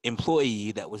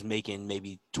employee that was making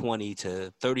maybe $20,000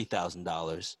 to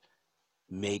 $30,000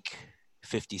 make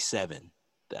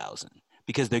 $57,000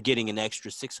 because they're getting an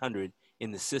extra $600 in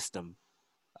the system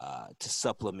to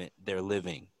supplement their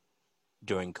living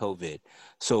during COVID.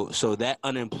 So that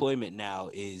unemployment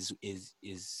now is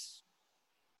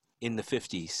in the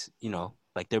 50s,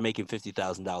 like they're making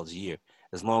 $50,000 a year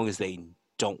as long as they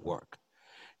don't work.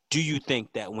 Do you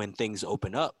think that when things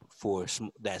open up for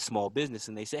that small business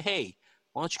and they say, hey,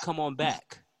 why don't you come on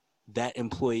back, that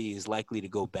employee is likely to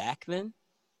go back then?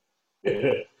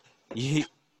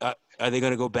 Are they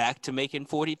going to go back to making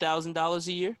 $40,000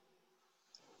 a year?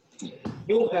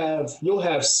 You'll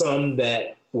have some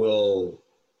that will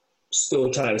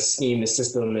still try to scheme the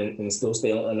system and still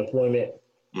stay on unemployment.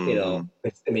 Mm-hmm.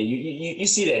 I mean, you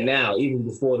see that now, even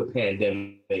before the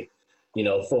pandemic.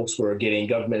 Folks were getting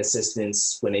government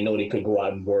assistance when they know they could go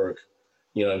out and work.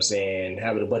 You know what I'm saying?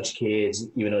 Having a bunch of kids,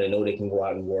 even though they know they can go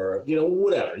out and work.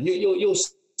 Whatever. You'll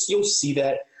see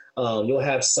that. You'll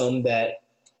have some that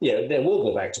will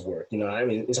go back to work. I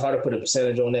mean, it's hard to put a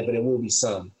percentage on that, but it will be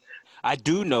some. I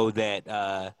do know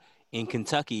that in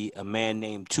Kentucky, a man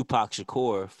named Tupac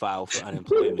Shakur filed for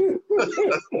unemployment.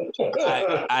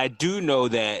 I do know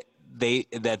that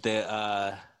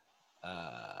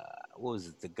what was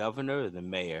it, the governor or the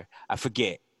mayor? I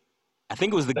forget. I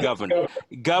think it was the governor.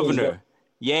 Governor,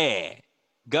 yeah.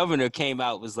 Governor came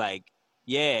out, was like,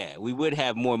 yeah, we would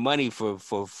have more money for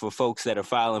folks that are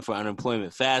filing for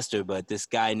unemployment faster, but this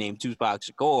guy named Tupac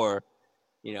Shakur,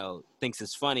 thinks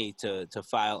it's funny to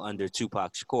file under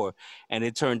Tupac Shakur. And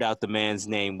it turned out the man's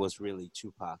name was really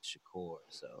Tupac Shakur.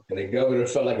 So. And the governor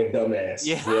felt like a dumbass.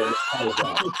 Yeah.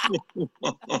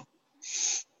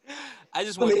 I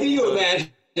just want. Can you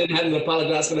imagine having to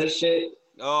apologize for that shit?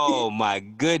 Oh my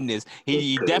goodness,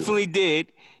 he definitely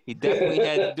did. He definitely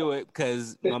had to do it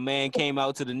because my man came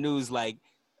out to the news like,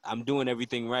 I'm doing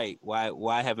everything right.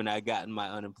 Why haven't I gotten my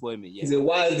unemployment yet? He said,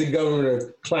 why is the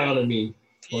governor clowning me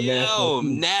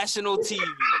on national TV?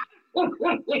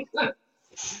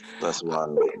 That's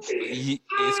wild.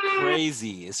 It's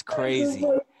crazy. It's crazy.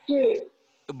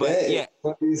 But yeah,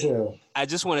 I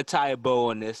just want to tie a bow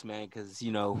on this, man, because,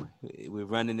 we're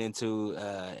running into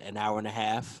an hour and a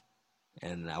half,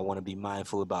 and I want to be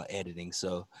mindful about editing.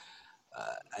 So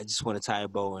I just want to tie a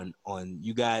bow on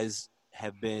you guys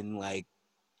have been, like,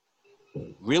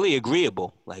 really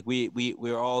agreeable. Like,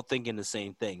 we're all thinking the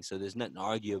same thing, so there's nothing to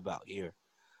argue about here.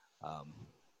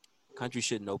 Country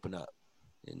shouldn't open up,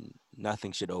 and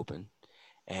nothing should open.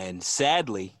 And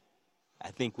sadly,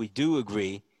 I think we do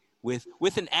agree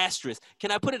with an asterisk.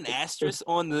 Can I put an asterisk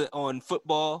on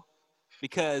football?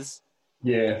 Because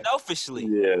selfishly,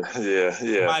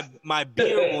 my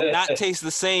beer will not taste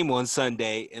the same on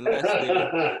Sunday unless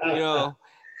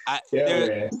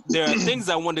there are things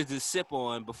I wanted to sip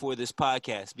on before this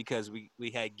podcast, because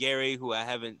we had Gary, who I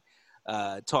haven't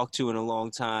talked to in a long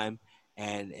time,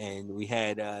 and we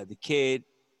had the kid.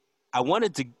 I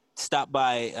wanted to stop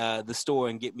by the store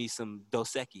and get me some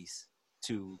Dos Equis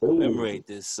to commemorate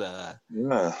this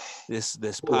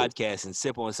podcast and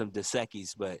sip on some Dos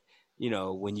Equis. But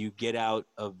when you get out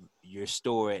of your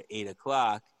store at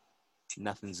 8:00,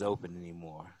 nothing's open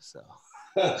anymore. So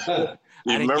I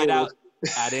didn't get out.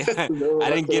 I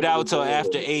didn't get out till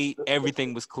after 8.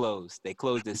 Everything was closed. They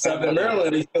closed at 7.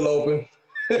 Maryland is still open.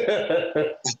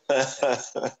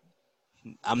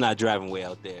 I'm not driving way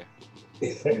out there.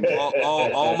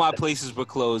 All my places were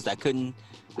closed. I couldn't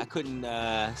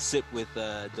sip with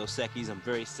Dos Equis. I'm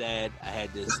very sad. I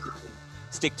had to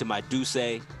stick to my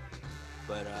Douce.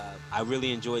 But I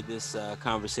really enjoyed this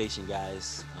conversation,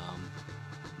 guys.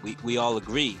 We all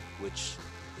agree, which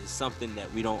is something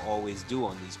that we don't always do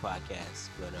on these podcasts.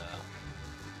 But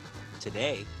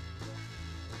today,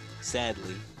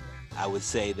 sadly, I would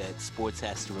say that sports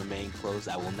has to remain closed.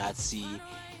 I will not see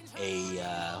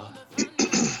a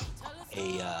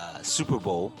Super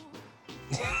Bowl.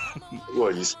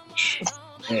 What?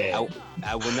 I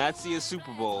will not see a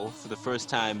Super Bowl for the first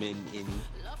time in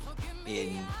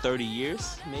 30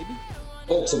 years, maybe.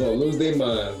 Folks are gonna lose their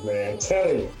minds, man. I'm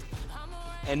telling you.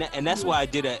 And that's why I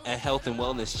did a health and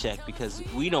wellness check, because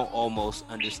we don't almost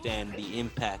understand the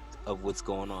impact of what's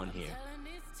going on here.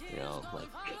 Like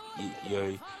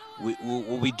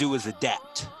what we do is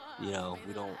adapt. You know,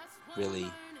 we don't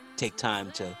really take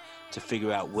time to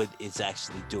figure out what it's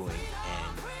actually doing,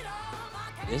 and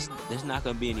there's not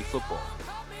going to be any football,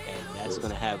 and that's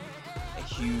going to have a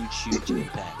huge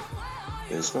impact.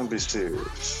 It's going to be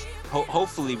serious.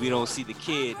 Hopefully we don't see the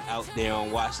kid out there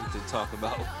on Washington talking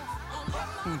about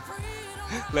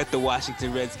let the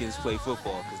Washington Redskins play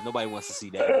football, because nobody wants to see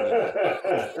that.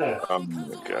 Oh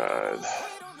my God.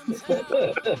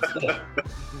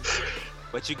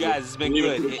 But you guys, it's been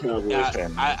good.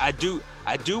 I do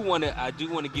want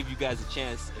to give you guys a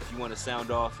chance if you want to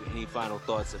sound off. Any final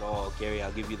thoughts at all, Gary?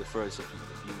 I'll give you the first. If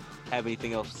you have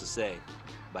anything else to say,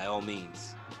 by all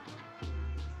means.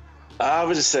 I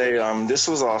would just say this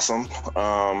was awesome.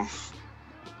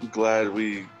 Glad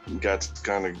we got to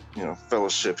kind of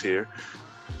fellowship here.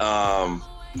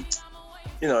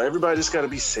 Everybody just got to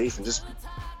be safe and just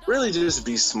really just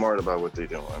be smart about what they're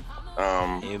doing.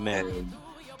 Amen. And,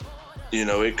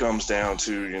 it comes down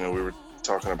to we were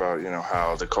talking about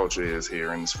how the culture is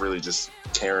here, and it's really just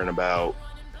caring about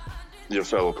your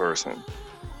fellow person.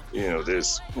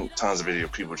 There's tons of video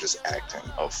of people just acting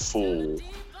a fool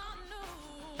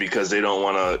because they don't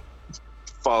want to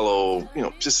follow,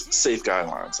 just safe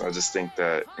guidelines. I just think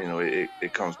that,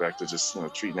 it comes back to just,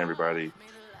 treating everybody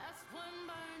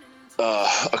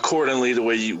accordingly the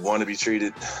way you want to be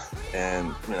treated,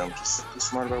 and, just be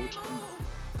smart about what you're doing.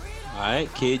 All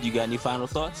right, kid, you got any final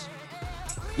thoughts?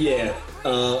 Yeah,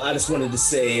 I just wanted to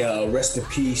say rest in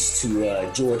peace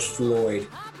to George Floyd,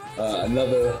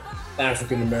 another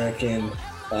African-American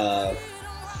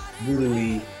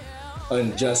brutally,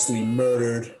 unjustly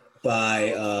murdered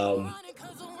by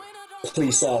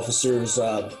police officers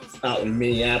out in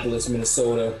Minneapolis,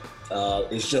 Minnesota.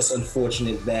 It's just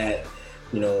unfortunate that,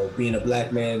 being a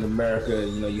black man in America,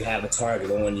 you have a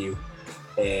target on you.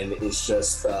 And it's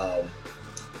just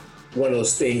one of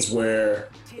those things where,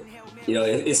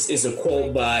 it's a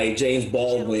quote by James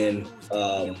Baldwin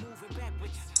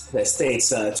that states,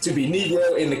 to be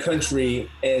Negro in the country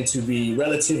and to be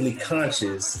relatively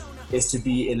conscious is to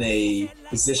be in a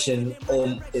position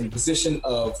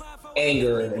of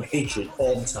anger and hatred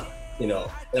all the time, and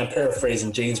I'm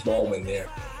paraphrasing James Baldwin there.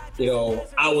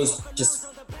 I was just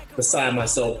beside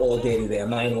myself all day today. I'm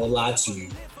not even gonna lie to you.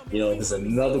 There's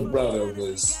another brother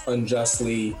was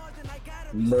unjustly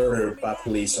murdered by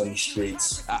police on the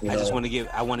streets. I want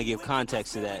to give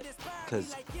context to that,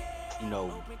 because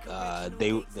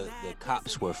the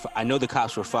cops were. I know the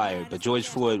cops were fired, but George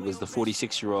Floyd was the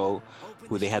 46-year-old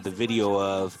who they had the video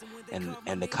of,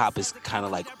 and the cop is kind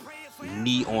of like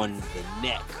knee on the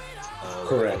neck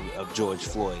of George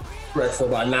Floyd. Correct, for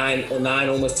about nine,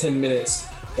 almost 10 minutes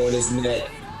on his neck.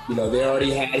 They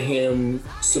already had him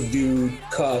subdued,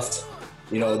 cuffed.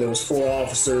 There was 4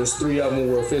 officers. 3 of them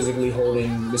were physically holding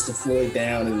Mr. Floyd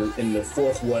down, and the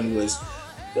 4th one was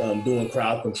doing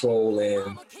crowd control.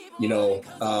 And,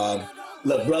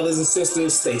 look, brothers and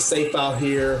sisters, stay safe out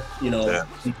here.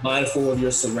 Be mindful of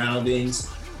your surroundings.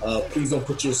 Please don't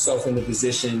put yourself in the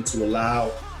position to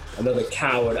allow another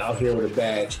coward out here with a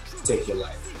badge to take your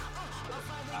life.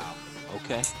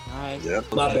 Okay. All right.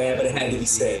 Yep. My bad, but it had to be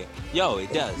said. Yo,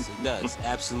 it does.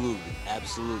 Absolutely.